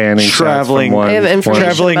panning traveling over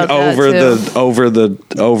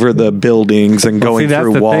the buildings and going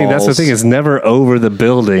through walls. That's the thing. It's never over the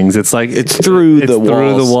buildings. It's like it's through the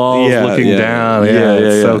walls, looking down.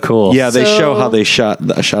 It's so cool. Yeah, they show how they shot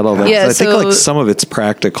all that. Yeah, I think like some of it's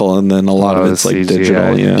practical, and then a lot of it's like CGI.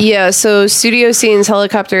 Digital. Yeah. So studio scenes,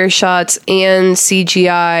 helicopter shots, and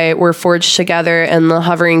CGI were forged together in the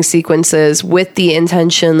hovering sequences with the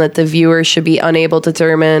intention that the viewer should be unable to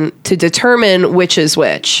determine which is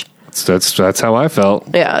which. That's how I felt.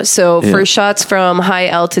 Yeah. So for shots from high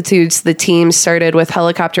altitudes, the team started with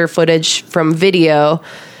helicopter footage from video,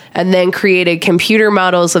 and then created computer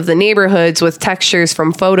models of the neighborhoods with textures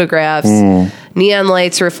from photographs. Neon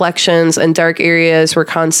lights, reflections, and dark areas were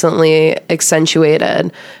constantly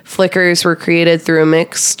accentuated. Flickers were created through a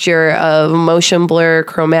mixture of motion blur,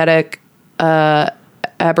 chromatic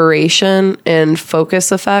aberration, and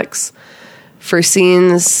focus effects. For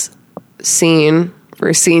scenes seen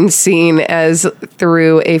as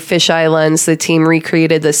through a fisheye lens, the team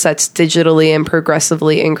recreated the sets digitally and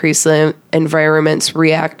progressively increased the environment's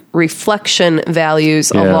reflection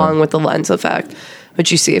values along with the lens effect,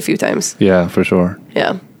 which you see a few times. Yeah, for sure.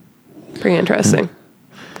 Yeah. Pretty interesting.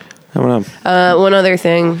 One other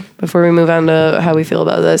thing before we move on to how we feel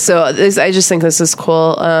about this. So I just think this is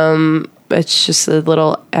cool. It's just a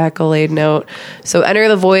little accolade note. So Enter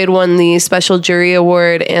the Void won the Special Jury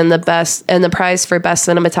Award and the prize for Best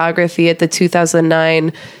Cinematography at the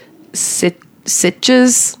 2009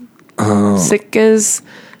 Sitges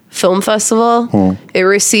Film Festival. It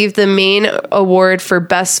received the main award for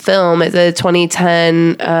Best Film at the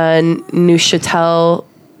 2010 Neuchâtel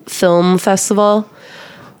Film Festival.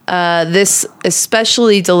 This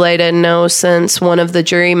especially delighted No, since one of the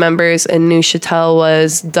jury members in Neuchâtel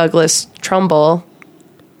was Douglas Trumbull,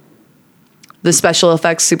 the special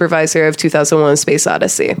effects supervisor of 2001: Space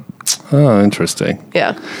Odyssey. Oh, interesting.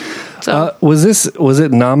 Yeah. So was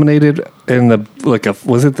it nominated in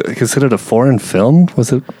was it considered a foreign film?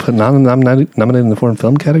 Was it nominated in the foreign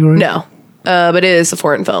film category? No, but it is a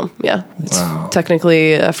foreign film. Yeah, it's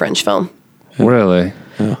technically a French film. Really?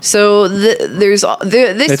 Yeah. So this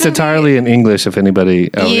it's entirely in English. If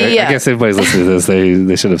anybody, I guess everybody's listening to this.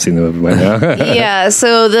 They should have seen the movie by now. Yeah.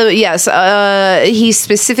 So he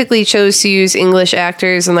specifically chose to use English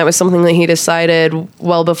actors, and that was something that he decided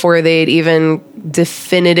well before they'd even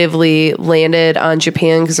definitively landed on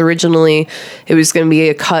Japan, because originally it was going to be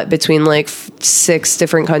a cut between like 6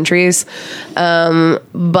 different countries, but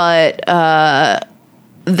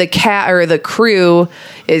the crew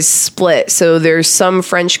is split. So there's some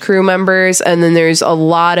French crew members, and then there's a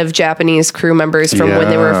lot of Japanese crew members from when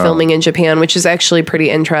they were filming in Japan, which is actually pretty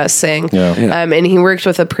interesting. And he worked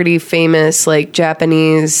with a pretty famous like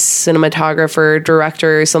Japanese cinematographer,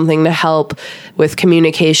 director or something to help with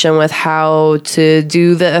communication with how to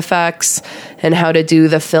do the effects and how to do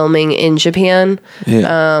the filming in Japan.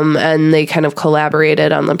 And they kind of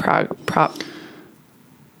collaborated on the prop.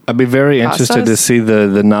 I'd be very interested to see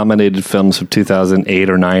the nominated films of 2008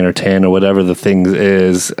 or 9 or 10 or whatever the thing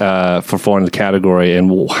is for foreign category,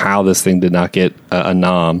 and how this thing did not get a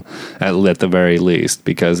nom at the very least,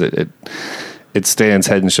 because it stands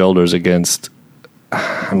head and shoulders against.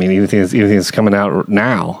 I mean, anything that's coming out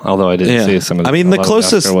now. Although I didn't see some of.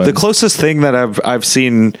 The closest thing that I've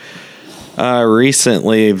seen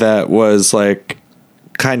recently that was like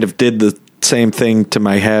kind of did the same thing to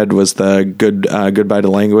my head was the Goodbye to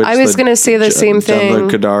Language. I was going to say the same thing.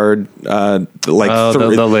 Jean-Luc Godard, the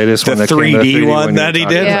latest one, the 3D one that he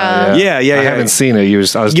did. Yeah. I haven't seen it. You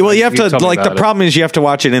have to like. The problem is you have to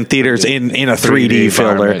watch it in theaters in a 3D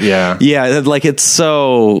filter. Yeah. Like it's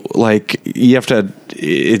so like you have to.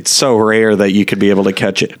 It's so rare that you could be able to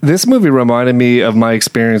catch it. This movie reminded me of my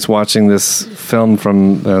experience watching this film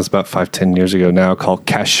from it was about 5-10 years ago now, called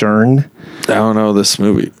Cashern. I don't know this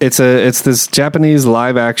movie. It's this Japanese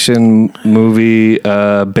live action movie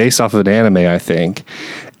based off of an anime, I think.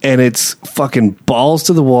 And it's fucking balls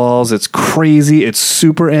to the walls. It's crazy. It's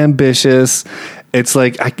super ambitious. It's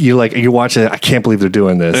like you watch it. I can't believe they're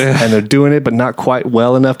doing this, and they're doing it, but not quite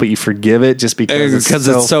well enough. But you forgive it just because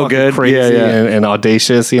it's so good, crazy, and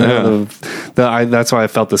audacious. You know, that's why I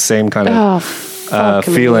felt the same kind of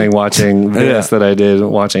feeling watching this that I did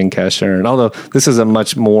watching Cashern. Although this is a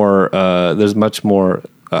much more there's much more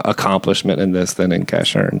accomplishment in this than in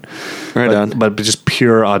Cashern, but just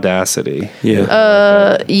pure audacity.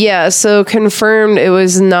 So confirmed, it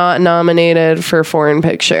was not nominated for foreign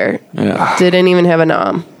picture. Didn't even have a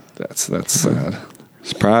nom. That's sad.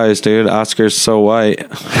 Surprise, dude. Oscar's so white.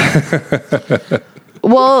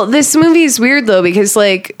 Well, this movie's weird though, because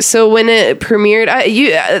like, so when it premiered,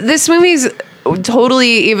 this movie's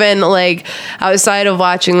totally, even like outside of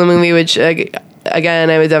watching the movie, which again,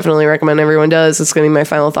 I would definitely recommend everyone does. It's going to be my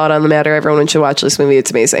final thought on the matter. Everyone should watch this movie. It's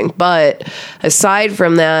amazing. But aside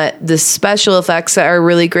from that, the special effects are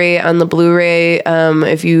really great on the Blu-ray.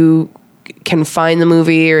 If you can find the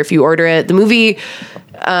movie, or if you order it, the movie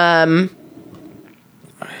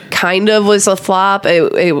kind of was a flop.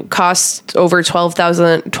 It cost over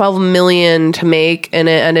 $12 million to make, and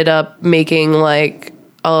it ended up making like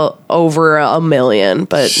over 1 million,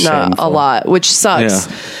 but not a lot, which sucks.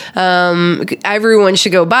 Everyone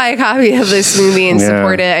should go buy a copy of this movie and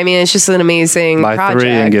support it. I mean, it's just an amazing buy project. 3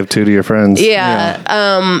 and give 2 to your friends.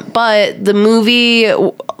 But the movie,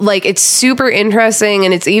 like, it's super interesting,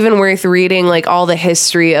 and it's even worth reading, like, all the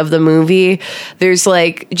history of the movie. There's,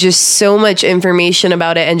 like, just so much information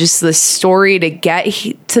about it, and just the story to get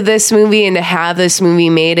to this movie and to have this movie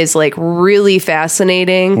made is, like, really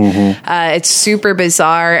fascinating. It's super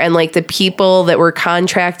bizarre, and, like, the people that were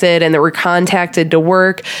contracted and that were contacted to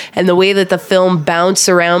work, and the way that the film bounced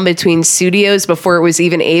around between studios before it was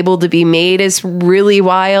even able to be made is really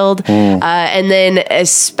wild. And then,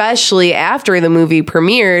 especially after the movie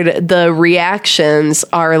premiered, the reactions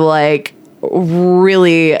are, like,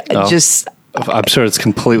 really just... I'm sure it's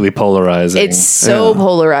completely polarizing. It's so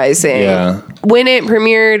polarizing. Yeah. When it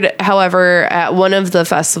premiered, however, at one of the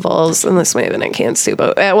festivals, and this may have been at Cannes too,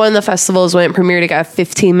 but at one of the festivals when it premiered, it got a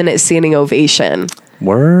 15-minute standing ovation.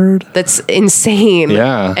 Word? That's insane.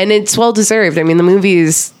 Yeah. And it's well-deserved. I mean, the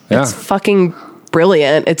movie's it's fucking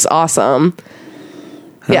brilliant. It's awesome.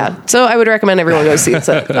 Yeah, so I would recommend everyone go see it,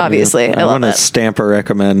 obviously. I want to stamp a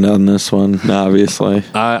recommend on this one, obviously.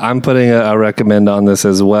 I'm putting a recommend on this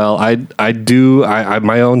as well. I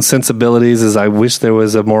my own sensibilities is I wish there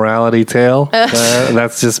was a morality tale.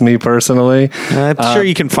 That's just me personally. I'm sure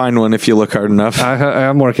you can find one if you look hard enough.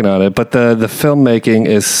 I'm working on it, but the filmmaking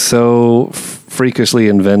is so freakishly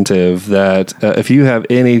inventive that if you have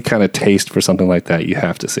any kind of taste for something like that, you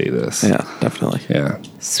have to see this. Yeah, definitely. Yeah.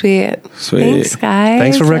 Sweet. Thanks, guys.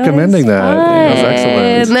 Thanks for recommending that. That was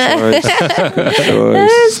excellent.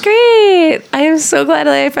 That was great. I am so glad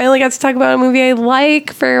that I finally got to talk about a movie I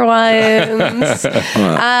like for once.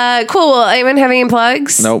 Cool. Well, anyone have any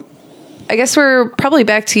plugs? Nope. I guess we're probably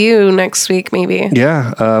back to you next week, maybe.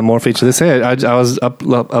 Yeah, more feature this. Hey, I was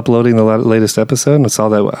uploading the latest episode and I saw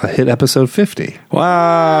that I hit episode 50.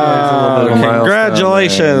 Wow!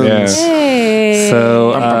 Congratulations! Hey.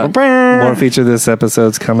 So more feature this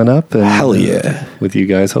episode's coming up. And, hell yeah! With you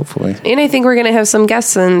guys, hopefully. And I think we're going to have some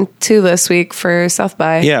guests in too this week for South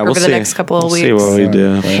by. Yeah, over the next couple of weeks. See what we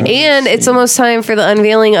do. And it's almost time for the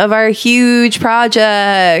unveiling of our huge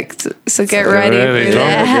project. So get ready for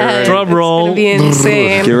that. Drum roll. It's gonna be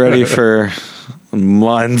insane. Get ready for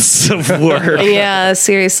months of work. Yeah,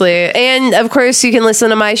 seriously. And of course, you can listen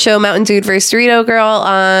to my show, Mountain Dude vs. Dorito Girl,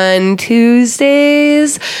 on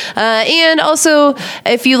Tuesdays. And also,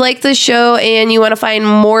 if you like the show and you want to find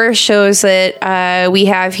more shows that we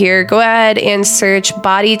have here, go ahead and search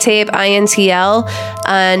Body Tape INTL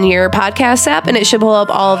on your podcast app, and it should pull up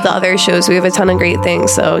all of the other shows. We have a ton of great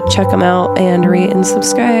things, so check them out and rate and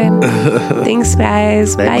subscribe. Thanks,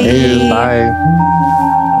 guys. Bye. Bye.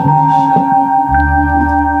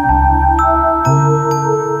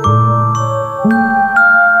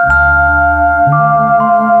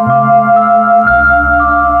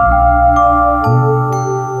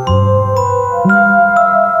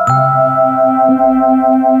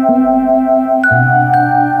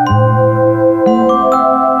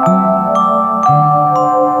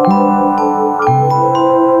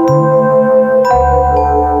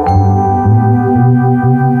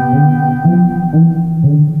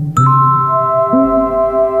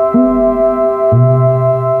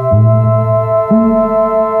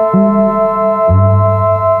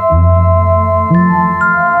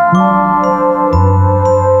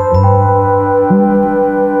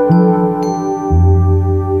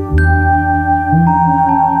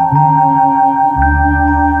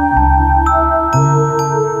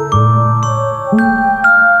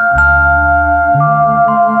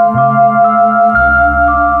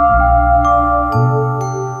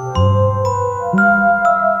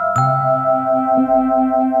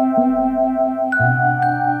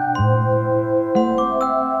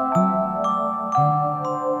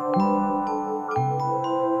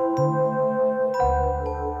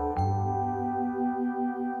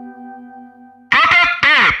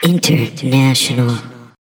 International.